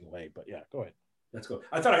interesting way. But yeah, go ahead. That's cool.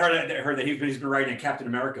 I thought I heard that he's been writing Captain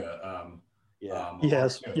America.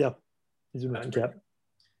 Yes. Yeah. He's been writing Cap.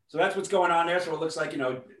 So that's what's going on there. So it looks like,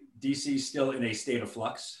 DC's still in a state of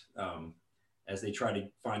flux as they try to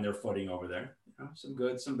find their footing over there. Some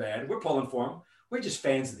good, some bad. We're pulling for them. We're just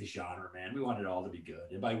fans of the genre, man. We want it all to be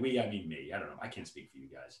good. And by we, I mean me. I don't know. I can't speak for you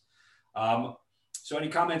guys. So any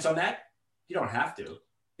comments on that, You don't have to.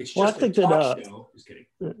 It's Well, just I think a talk that, show. Just kidding.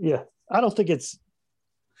 Yeah, I don't think it's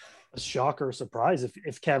a shock or a surprise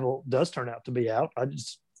if Cavill does turn out to be out.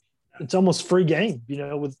 It's almost free game,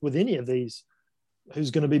 with any of these.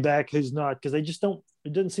 Who's going to be back? Who's not? Because they just don't.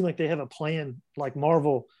 It doesn't seem like they have a plan like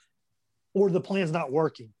Marvel, or the plan's not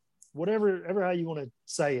working. Whatever, how you want to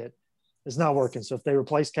say it, it's not working. So if they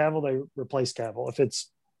replace Cavill, they replace Cavill. If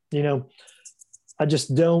it's, I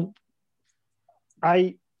just don't.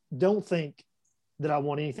 I don't think that I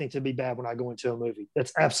want anything to be bad when I go into a movie.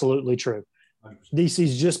 That's absolutely true. 100%.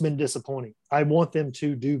 DC's just been disappointing. I want them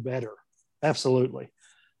to do better. Absolutely.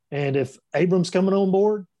 And if Abrams coming on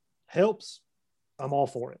board helps, I'm all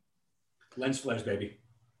for it. Lens flares, baby.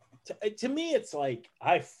 To me, it's like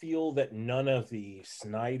I feel that none of the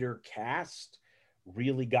Snyder cast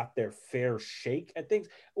really got their fair shake at things.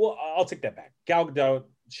 Well, I'll take that back. Gal Gadot,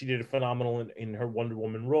 she did a phenomenal in her Wonder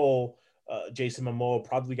Woman role. Jason Momoa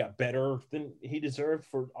probably got better than he deserved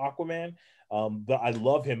for Aquaman. But I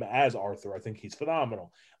love him as Arthur. I think he's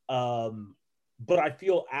phenomenal. But I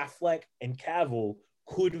feel Affleck and Cavill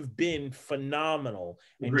could have been phenomenal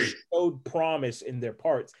and showed promise in their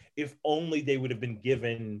parts if only they would have been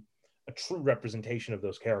given a true representation of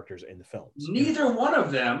those characters in the films. Neither one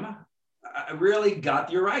of them really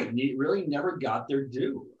got, you're right, really never got their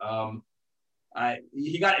due.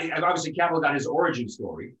 Obviously Cavill got his origin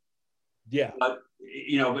story. Yeah. But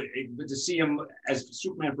to see him as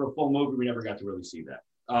Superman for a full movie, we never got to really see that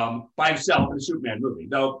by himself in a Superman movie.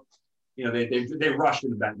 Though, they rushed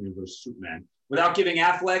into Batman versus Superman without giving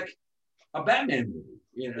Affleck a Batman movie.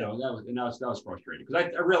 That was frustrating because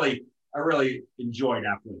I really enjoyed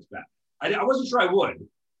Affleck's Batman. I wasn't sure I would,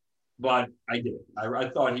 but I did. I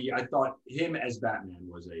thought him as Batman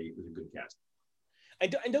was a good cast.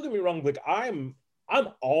 And don't get me wrong, like I'm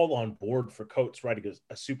all on board for Coates writing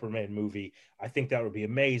a Superman movie. I think that would be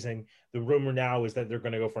amazing. The rumor now is that they're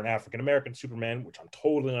going to go for an African-American Superman, which I'm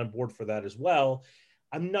totally on board for that as well.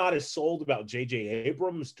 I'm not as sold about J.J.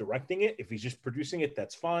 Abrams directing it. If he's just producing it,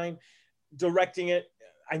 that's fine. Directing it,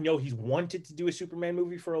 I know he's wanted to do a Superman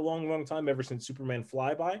movie for a long, long time, ever since Superman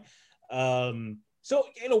Flyby. So,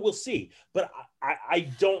 we'll see. But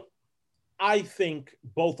I think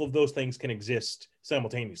both of those things can exist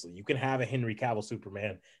simultaneously. You can have a Henry Cavill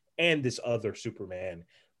Superman and this other Superman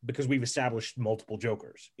because we've established multiple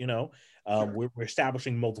Jokers, we're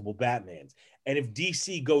establishing multiple Batmans. And if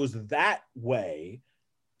DC goes that way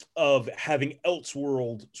of having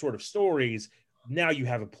Elseworld sort of stories, now you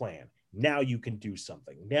have a plan. Now you can do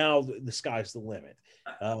something. Now the sky's the limit.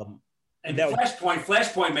 And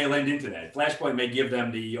Flashpoint may lend into that. Flashpoint may give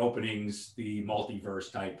them the openings, the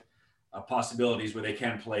multiverse type possibilities where they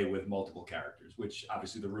can play with multiple characters, which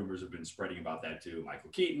obviously the rumors have been spreading about that too. Michael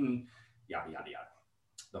Keaton, yada, yada, yada.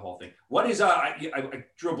 The whole thing. What is, I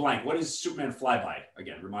drew a blank. What is Superman Flyby?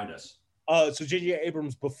 Again, remind us. So J.J.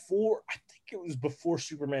 Abrams, I think it was before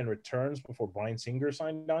Superman Returns, before Bryan Singer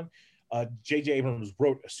signed on, J.J. Abrams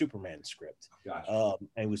wrote a Superman script. Gotcha.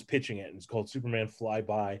 And was pitching it, and it's called Superman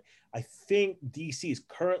Flyby. I think DC is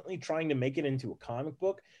currently trying to make it into a comic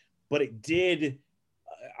book, but it did,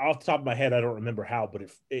 off the top of my head, I don't remember how, but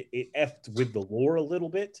it effed with the lore a little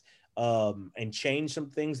bit and changed some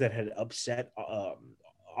things that had upset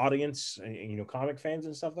audience and, comic fans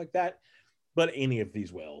and stuff like that. But any of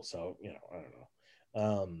these will, so, I don't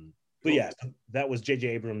know. But yeah, that was J.J.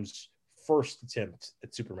 Abrams' first attempt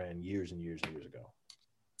at Superman years and years and years ago.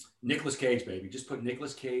 Nicolas Cage, baby. Just put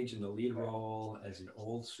Nicolas Cage in the lead role as an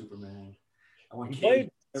old Superman. I want Cage. Played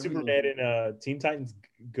Superman in Teen Titans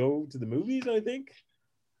Go to the Movies, I think.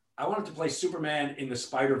 I wanted to play Superman in the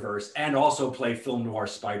Spider-Verse and also play film noir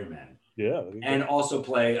Spider-Man. Yeah. And also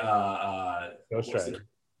play Ghost Rider.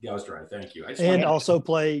 Ghost Rider, thank you. And also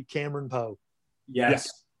play Cameron Poe. Yes.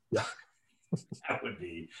 Yeah. That would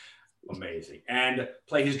be amazing. And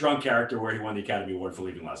play his drunk character where he won the Academy Award for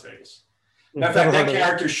leaving Las Vegas. In fact, that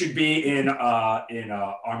character should be in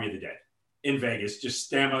Army of the Dead in Vegas, just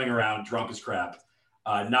stammering around, drunk as crap,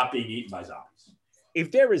 not being eaten by zombies.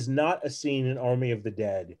 If there is not a scene in Army of the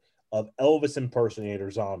Dead of Elvis impersonator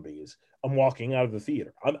zombies, I'm walking out of the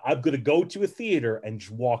theater. I'm going to go to a theater and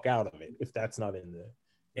just walk out of it if that's not in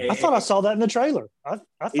there. I thought I saw that in the trailer. I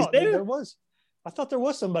thought there was. I thought there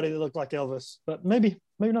was somebody that looked like Elvis, but maybe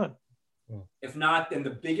not. If not, then the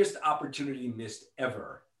biggest opportunity missed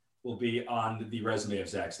ever will be on the resume of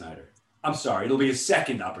Zack Snyder. I'm sorry, it'll be his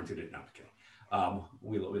second opportunity. No, I'm kidding.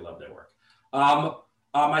 We love that work.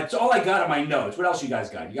 That's all I got on my notes. What else you guys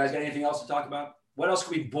got? You guys got anything else to talk about? What else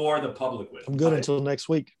can we bore the public with? I'm good until next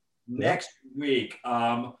week. Next week.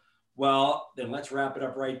 Well, then let's wrap it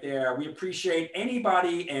up right there. We appreciate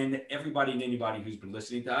anybody and everybody and anybody who's been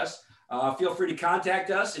listening to us. Feel free to contact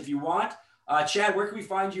us if you want. Chad, where can we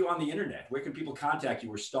find you on the internet? Where can people contact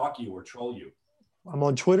you or stalk you or troll you? I'm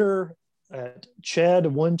on Twitter at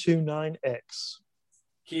Chad129X.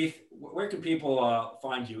 Keith, where can people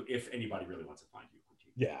find you if anybody really wants to find you?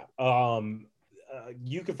 Yeah.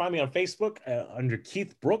 You can find me on Facebook under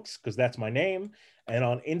Keith Brooks, because that's my name, and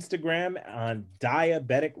on Instagram on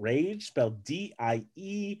Diabetic Rage, spelled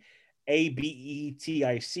DIEABETIC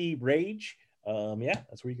Rage. Yeah,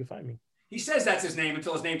 that's where you can find me. He says that's his name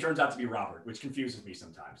until his name turns out to be Robert, which confuses me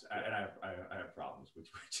sometimes, and I have problems, which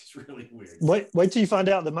is really weird. Wait till you find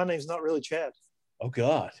out that my name's not really Chad. Oh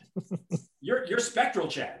God, you're Spectral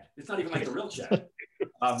Chad. It's not even like the real Chad.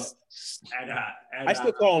 I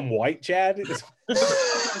still call him White Chad. It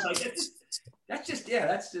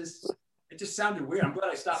just sounded weird. I'm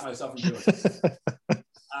glad I stopped myself from doing it.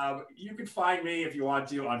 You can find me if you want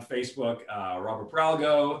to on Facebook, Robert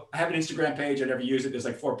Pralgo. I have an Instagram page. I never use it. There's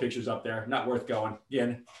like 4 pictures up there. Not worth going.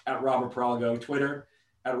 Again, at Robert Pralgo. Twitter,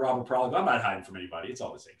 at Robert Pralgo. I'm not hiding from anybody. It's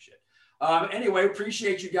all the same shit. Anyway,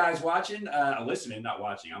 appreciate you guys watching, listening, not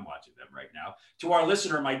watching. I'm watching them right now. To our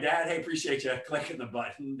listener, my dad, hey, appreciate you clicking the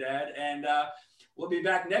button, Dad. And we'll be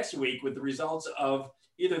back next week with the results of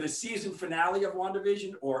either the season finale of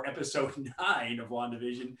WandaVision or episode 9 of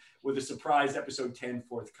WandaVision, with a surprise episode 10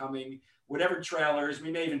 forthcoming. Whatever trailers,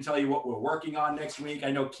 we may even tell you what we're working on next week.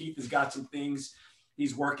 I know Keith has got some things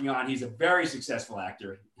he's working on. He's a very successful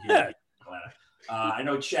actor here in Atlanta. I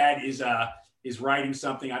know Chad is writing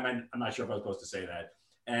something. I'm not sure if I was supposed to say that.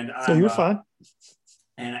 And so you're fine.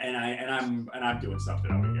 And I'm doing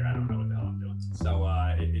something over here. I don't know what the hell I'm doing. So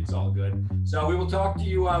it's all good. So we will talk to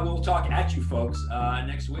you. We'll talk at you folks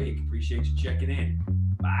next week. Appreciate you checking in.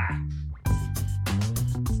 Bye.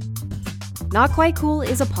 Not Quite Cool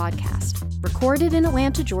is a podcast recorded in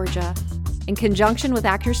Atlanta, Georgia, in conjunction with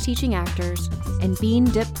Actors Teaching Actors and Bean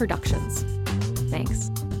Dip Productions. Thanks.